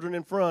children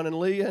in front, and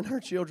Leah and her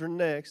children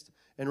next,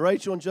 and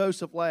Rachel and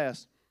Joseph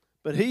last.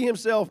 But he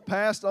himself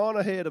passed on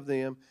ahead of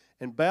them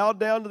and bowed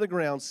down to the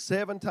ground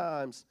 7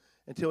 times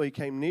until he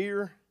came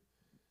near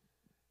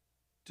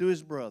to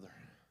his brother.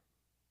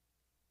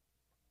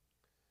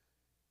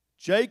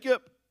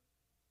 Jacob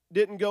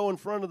didn't go in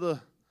front of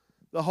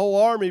the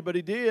whole army, but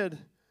he did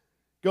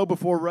go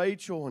before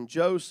Rachel and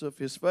Joseph,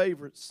 his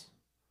favorites.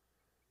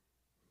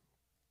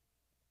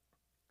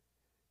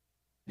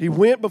 He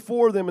went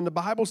before them, and the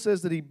Bible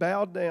says that he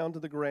bowed down to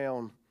the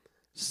ground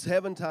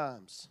 7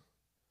 times.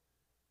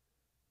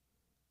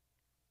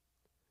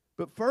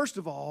 But first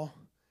of all,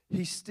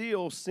 he's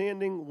still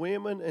sending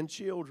women and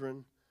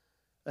children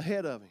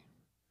ahead of him.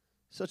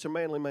 Such a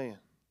manly man.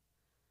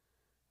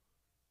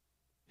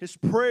 His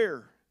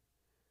prayer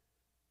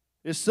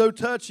is so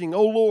touching.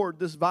 Oh Lord,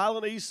 this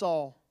violent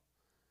Esau,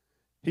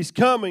 he's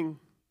coming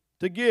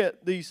to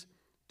get these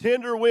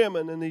tender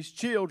women and these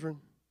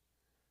children.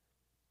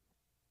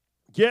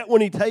 Yet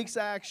when he takes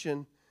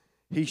action,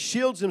 he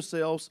shields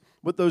himself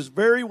with those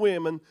very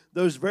women,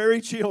 those very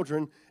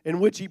children,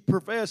 in which he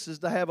professes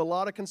to have a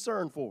lot of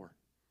concern for.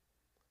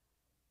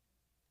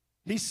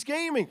 He's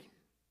scheming.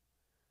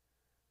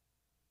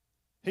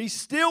 He's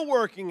still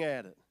working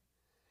at it.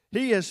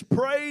 He has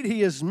prayed,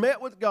 he has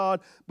met with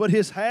God, but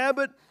his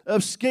habit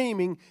of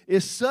scheming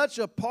is such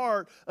a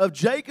part of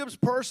Jacob's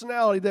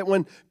personality that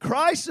when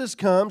crisis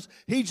comes,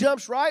 he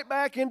jumps right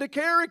back into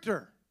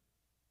character.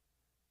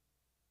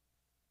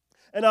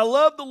 And I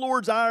love the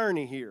Lord's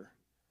irony here,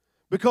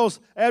 because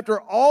after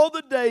all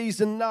the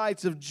days and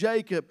nights of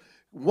Jacob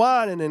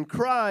whining and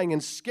crying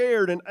and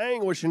scared and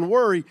anguish and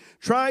worry,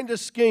 trying to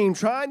scheme,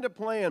 trying to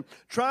plan,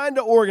 trying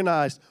to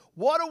organize,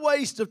 what a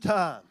waste of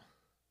time.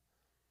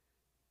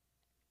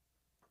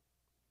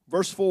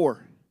 Verse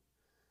 4,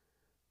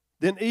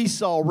 then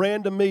Esau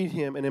ran to meet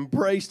him and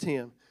embraced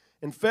him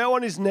and fell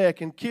on his neck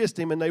and kissed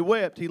him, and they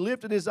wept. He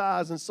lifted his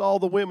eyes and saw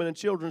the women and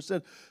children and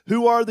said,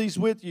 who are these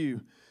with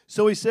you?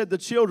 So he said, the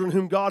children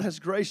whom God has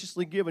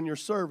graciously given your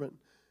servant.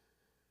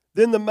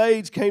 Then the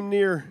maids came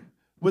near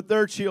with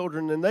their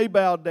children, and they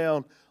bowed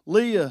down.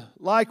 Leah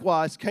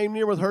likewise came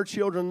near with her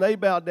children, and they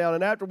bowed down.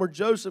 And afterward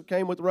Joseph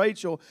came with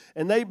Rachel,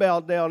 and they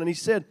bowed down. And he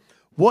said,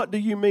 What do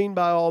you mean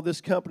by all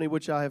this company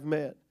which I have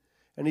met?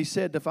 And he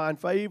said, to find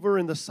favor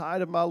in the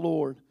sight of my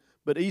Lord.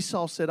 But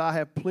Esau said, I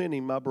have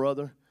plenty, my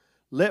brother.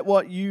 Let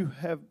what you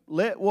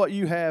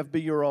have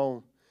be your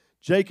own.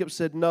 Jacob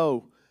said,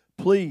 no,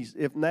 please,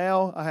 if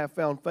now I have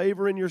found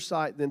favor in your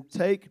sight, then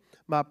take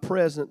my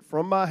present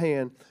from my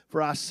hand,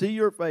 for I see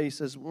your face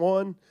as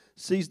one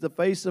sees the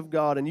face of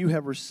God, and you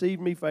have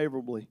received me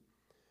favorably.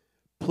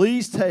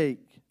 Please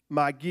take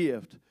my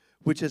gift,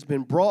 which has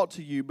been brought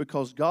to you,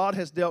 because God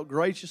has dealt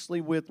graciously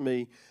with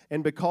me,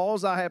 and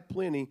because I have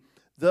plenty.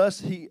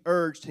 Thus he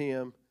urged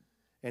him,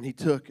 and he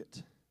took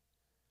it.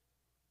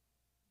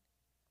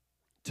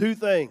 Two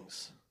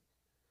things.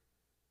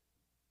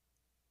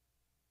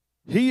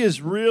 He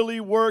is really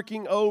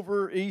working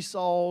over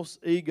Esau's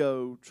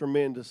ego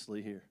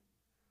tremendously here.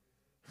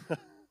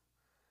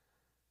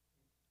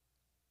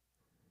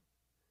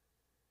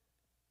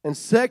 And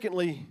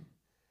secondly,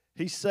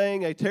 he's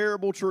saying a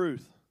terrible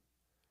truth.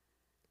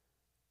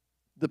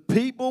 The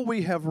people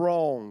we have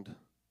wronged,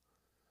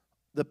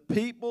 the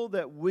people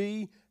that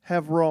we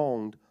have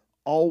wronged,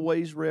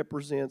 always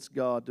represents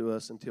God to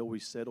us until we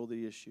settle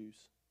the issues.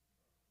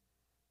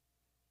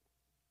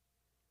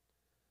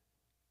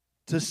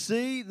 To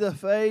see the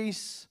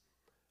face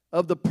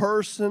of the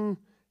person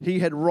he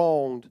had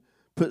wronged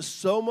put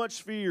so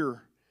much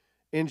fear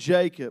in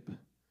Jacob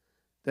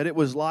that it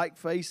was like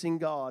facing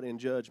God in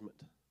judgment.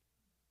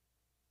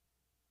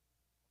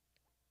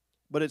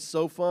 But it's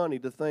so funny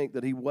to think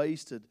that he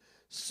wasted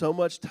so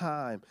much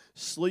time,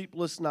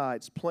 sleepless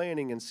nights,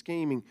 planning and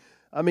scheming.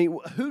 I mean,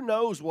 who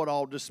knows what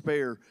all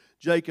despair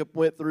Jacob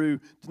went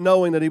through,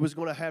 knowing that he was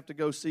going to have to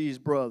go see his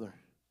brother.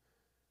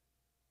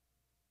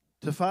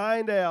 To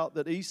find out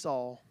that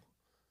Esau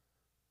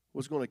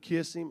was going to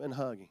kiss him and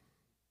hug him.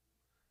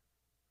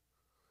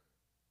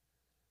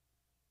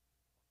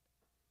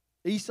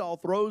 Esau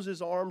throws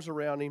his arms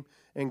around him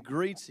and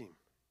greets him.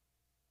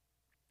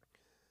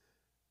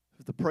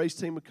 If the praise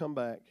team would come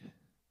back.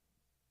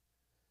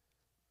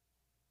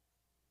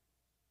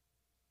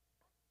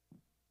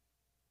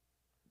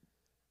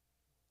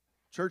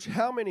 Church,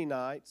 how many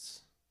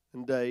nights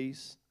and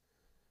days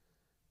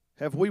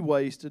have we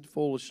wasted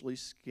foolishly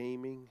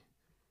scheming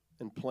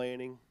and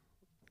planning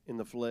in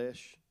the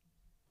flesh?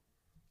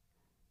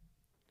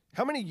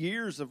 How many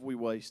years have we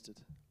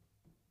wasted?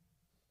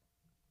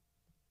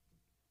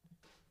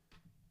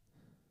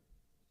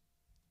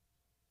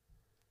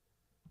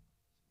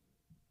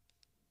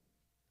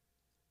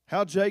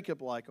 How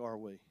Jacob-like are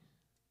we?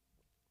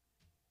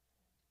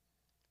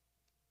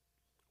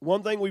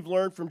 One thing we've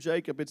learned from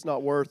Jacob, it's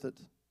not worth it.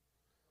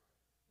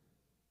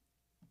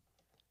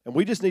 And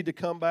we just need to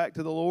come back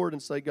to the Lord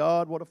and say,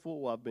 God, what a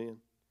fool I've been.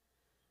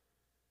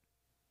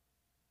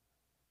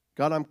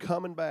 God, I'm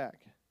coming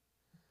back.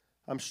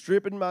 I'm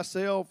stripping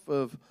myself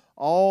of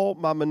all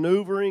my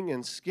maneuvering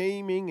and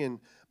scheming and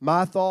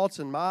my thoughts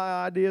and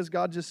my ideas.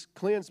 God, just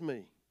cleanse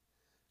me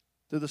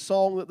through the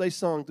song that they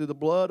sung, through the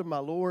blood of my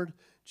Lord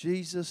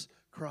Jesus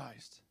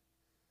Christ.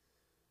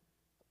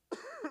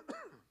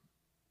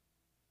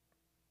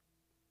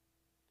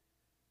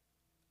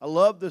 I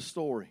love this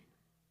story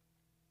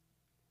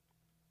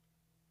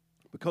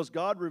because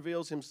God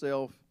reveals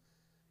himself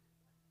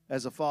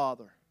as a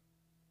father.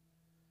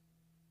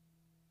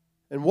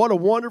 And what a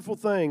wonderful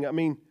thing. I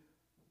mean,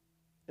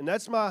 and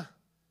that's my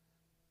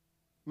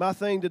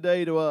thing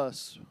today to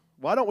us.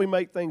 Why don't we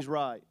make things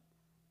right?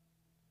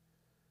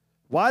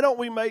 Why don't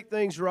we make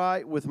things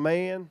right with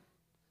man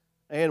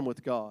and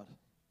with God?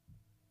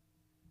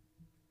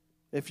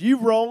 If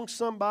you've wronged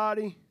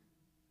somebody,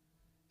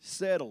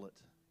 settle it.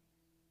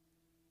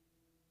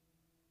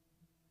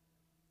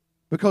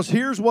 Because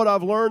here's what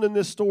I've learned in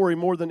this story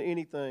more than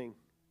anything.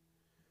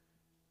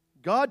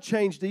 God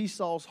changed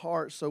Esau's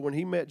heart so when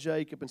he met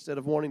Jacob, instead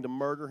of wanting to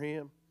murder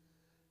him,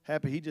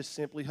 he just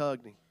simply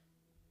hugged him.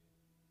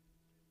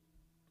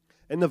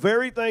 And the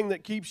very thing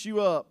that keeps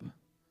you up,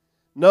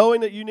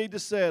 knowing that you need to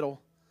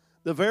settle,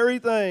 the very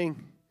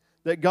thing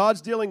that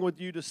God's dealing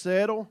with you to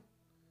settle,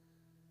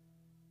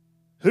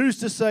 who's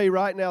to say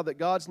right now that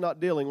God's not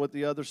dealing with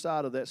the other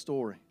side of that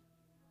story?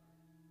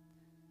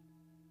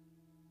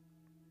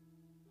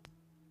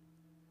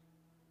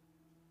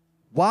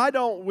 Why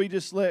don't we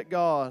just let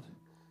God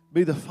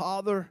be the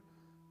Father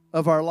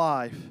of our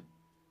life?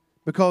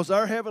 Because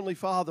our Heavenly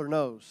Father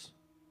knows.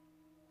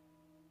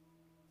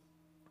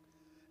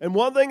 And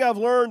one thing I've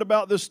learned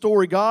about this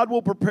story, God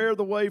will prepare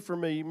the way for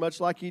me,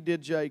 much like He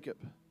did Jacob.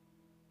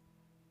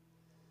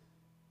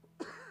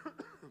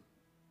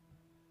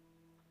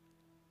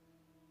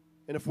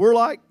 And if we're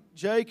like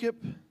Jacob,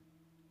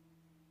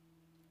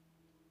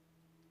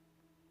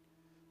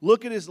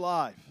 look at his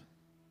life.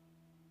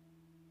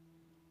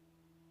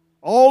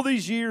 All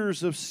these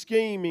years of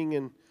scheming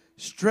and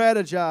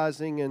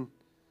strategizing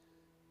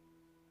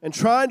and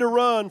trying to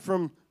run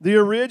from the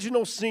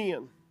original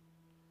sin.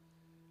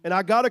 And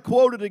I got to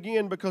quote it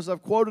again because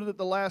I've quoted it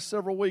the last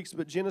several weeks,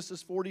 but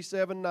Genesis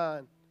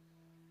 47:9.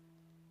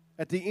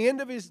 At the end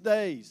of his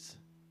days,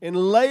 in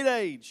late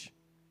age,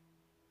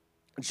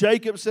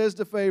 Jacob says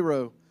to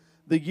Pharaoh,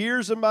 the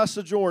years of my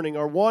sojourning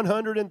are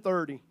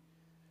 130.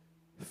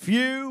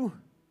 Few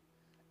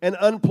and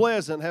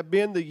unpleasant have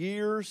been the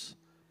years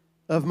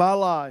of my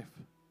life,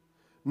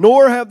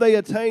 nor have they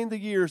attained the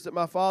years that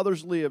my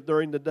fathers lived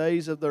during the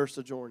days of their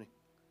sojourning.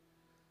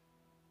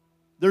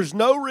 There's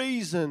no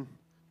reason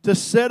to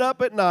sit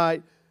up at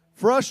night,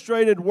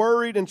 frustrated,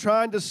 worried, and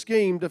trying to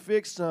scheme to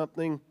fix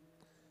something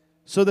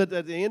so that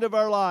at the end of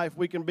our life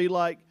we can be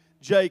like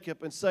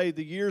Jacob and say,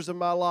 the years of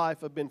my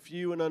life have been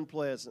few and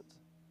unpleasant.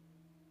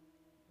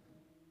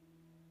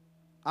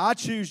 I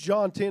choose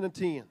John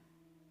 10:10.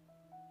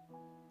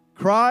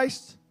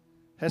 Christ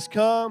has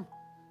come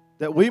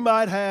that we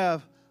might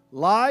have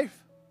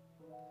life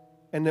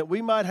and that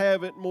we might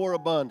have it more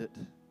abundant.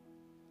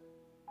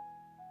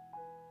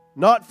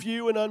 Not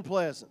few and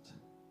unpleasant.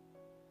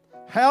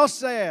 How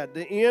sad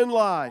to end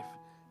life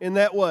in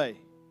that way.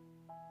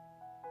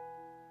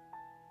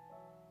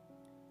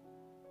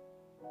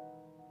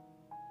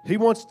 He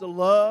wants to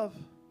love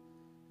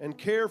and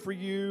care for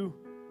you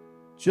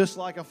just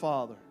like a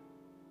father.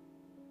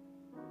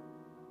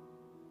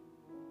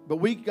 But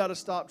we got to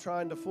stop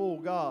trying to fool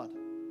God.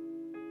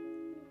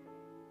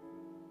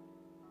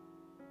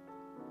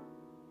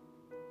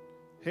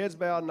 Heads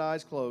bowed and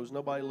eyes closed,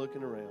 nobody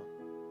looking around.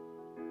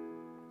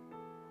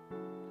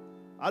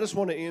 I just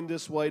want to end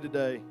this way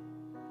today.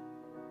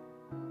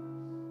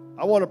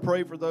 I want to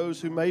pray for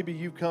those who maybe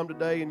you've come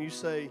today and you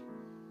say,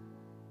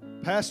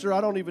 Pastor,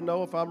 I don't even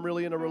know if I'm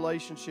really in a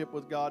relationship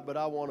with God, but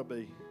I want to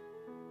be.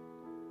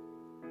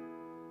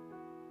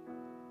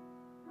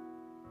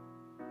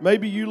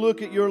 Maybe you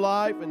look at your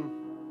life and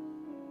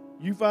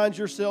you find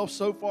yourself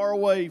so far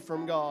away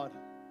from God.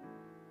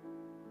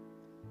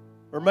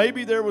 Or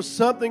maybe there was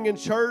something in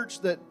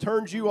church that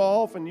turned you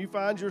off and you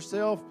find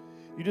yourself,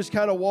 you just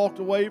kind of walked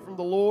away from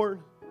the Lord.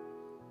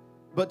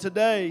 But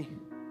today,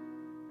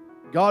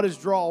 God is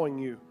drawing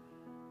you.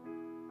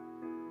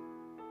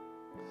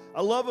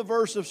 I love a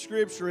verse of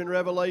Scripture in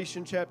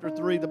Revelation chapter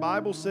 3. The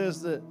Bible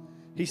says that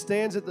He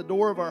stands at the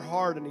door of our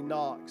heart and He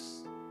knocks.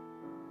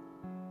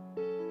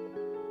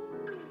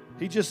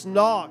 He just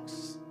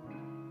knocks.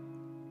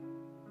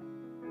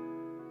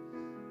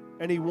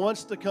 And He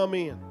wants to come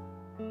in.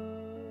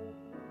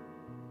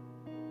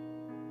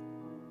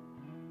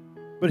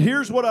 But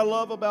here's what I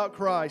love about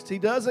Christ. He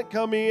doesn't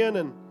come in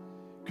and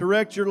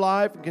correct your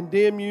life and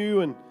condemn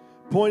you and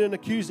point an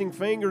accusing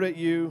finger at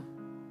you.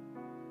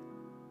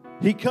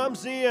 He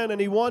comes in and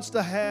He wants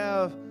to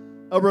have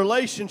a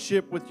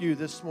relationship with you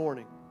this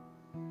morning.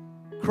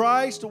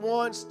 Christ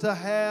wants to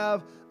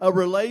have a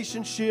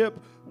relationship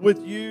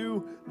with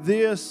you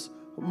this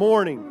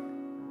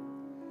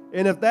morning.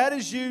 And if that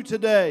is you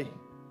today,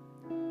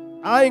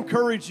 I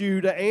encourage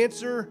you to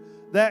answer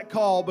that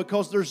call,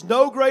 because there's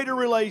no greater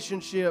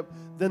relationship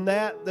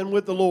than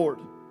with the Lord.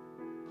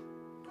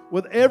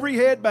 With every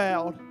head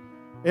bowed,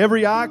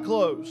 every eye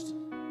closed.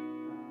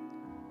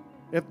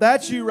 If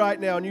that's you right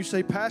now and you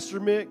say,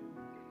 Pastor Mick,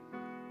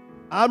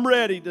 I'm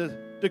ready to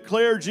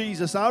declare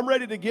Jesus. I'm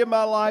ready to give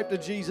my life to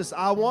Jesus.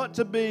 I want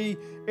to be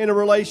in a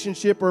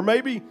relationship. Or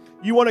maybe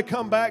you want to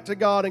come back to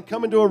God and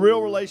come into a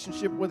real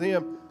relationship with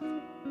Him.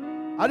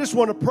 I just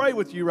want to pray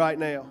with you right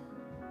now.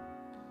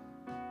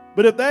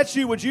 But if that's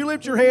you, would you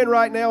lift your hand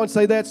right now and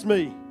say, that's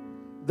me.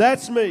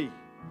 That's me.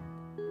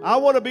 I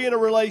want to be in a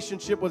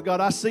relationship with God.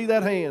 I see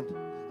that hand.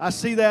 I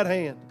see that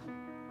hand.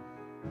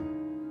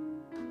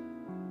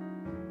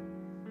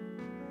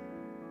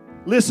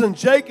 Listen,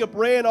 Jacob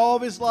ran all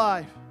of his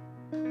life,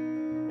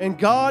 and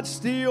God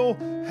still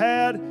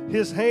had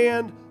His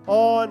hand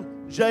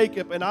on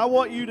Jacob. And I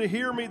want you to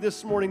hear me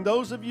this morning,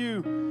 those of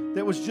you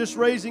that was just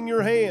raising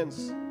your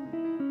hands.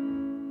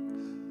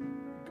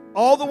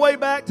 All the way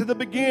back to the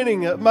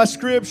beginning of my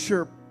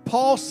scripture,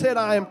 Paul said,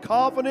 I am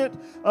confident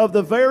of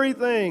the very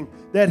thing,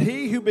 that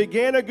He who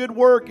began a good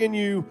work in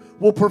you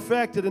will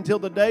perfect it until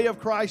the day of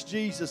Christ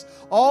Jesus.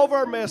 All of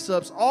our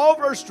mess-ups, all of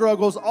our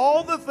struggles,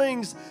 all the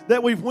things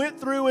that we've went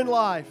through in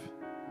life,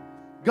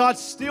 God's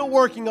still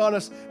working on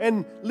us.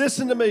 And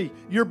listen to me,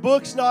 your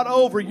book's not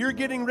over. You're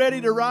getting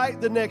ready to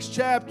write the next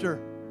chapter.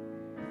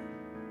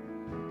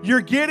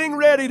 You're getting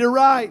ready to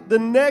write the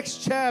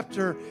next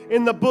chapter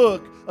in the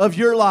book of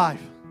your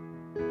life.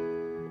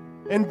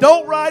 And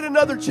don't write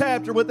another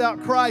chapter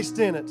without Christ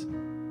in it.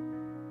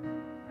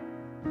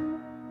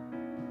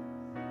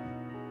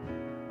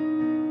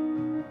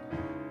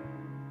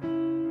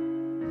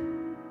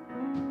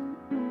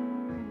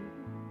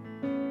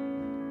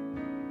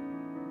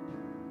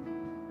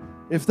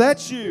 If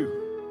that's you,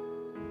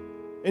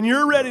 and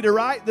you're ready to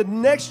write the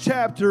next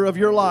chapter of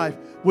your life,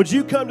 would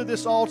you come to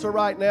this altar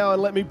right now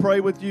and let me pray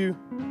with you?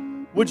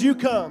 Would you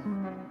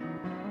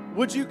come?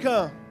 Would you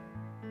come?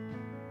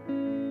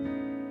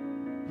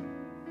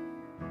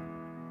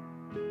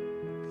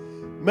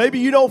 Maybe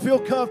you don't feel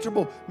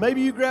comfortable.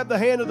 Maybe you grab the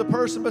hand of the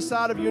person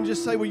beside of you and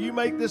just say, will you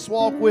make this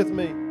walk with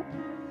me?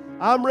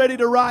 I'm ready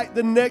to write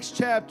the next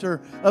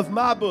chapter of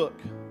my book.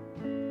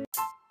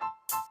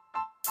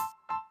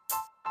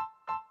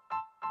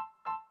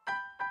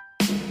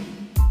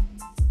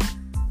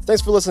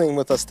 Thanks for listening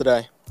with us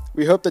today.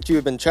 We hope that you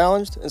have been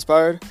challenged,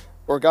 inspired,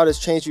 or God has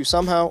changed you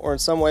somehow or in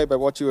some way by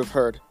what you have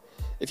heard.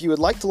 If you would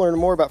like to learn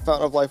more about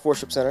Fountain of Life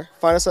Worship Center,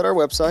 find us at our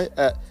website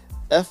at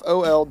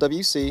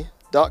folwc.com,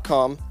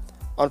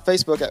 on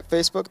Facebook at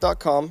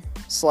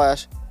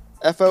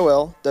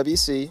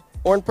facebook.com/folwc,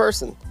 or in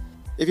person.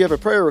 If you have a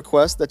prayer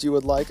request that you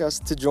would like us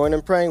to join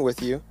in praying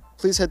with you,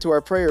 please head to our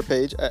prayer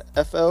page at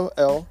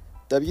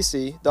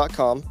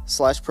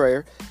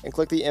folwc.com/prayer and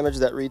click the image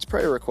that reads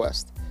prayer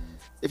request.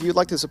 If you'd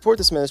like to support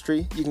this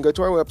ministry, you can go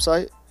to our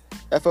website,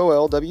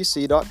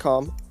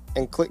 folwc.com,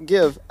 and click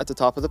Give at the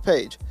top of the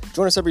page.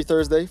 Join us every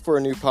Thursday for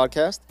a new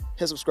podcast.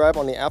 Hit subscribe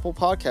on the Apple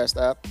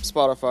Podcast app,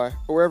 Spotify,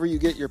 or wherever you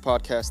get your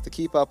podcasts to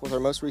keep up with our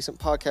most recent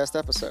podcast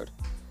episode.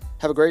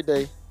 Have a great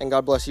day, and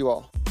God bless you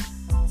all.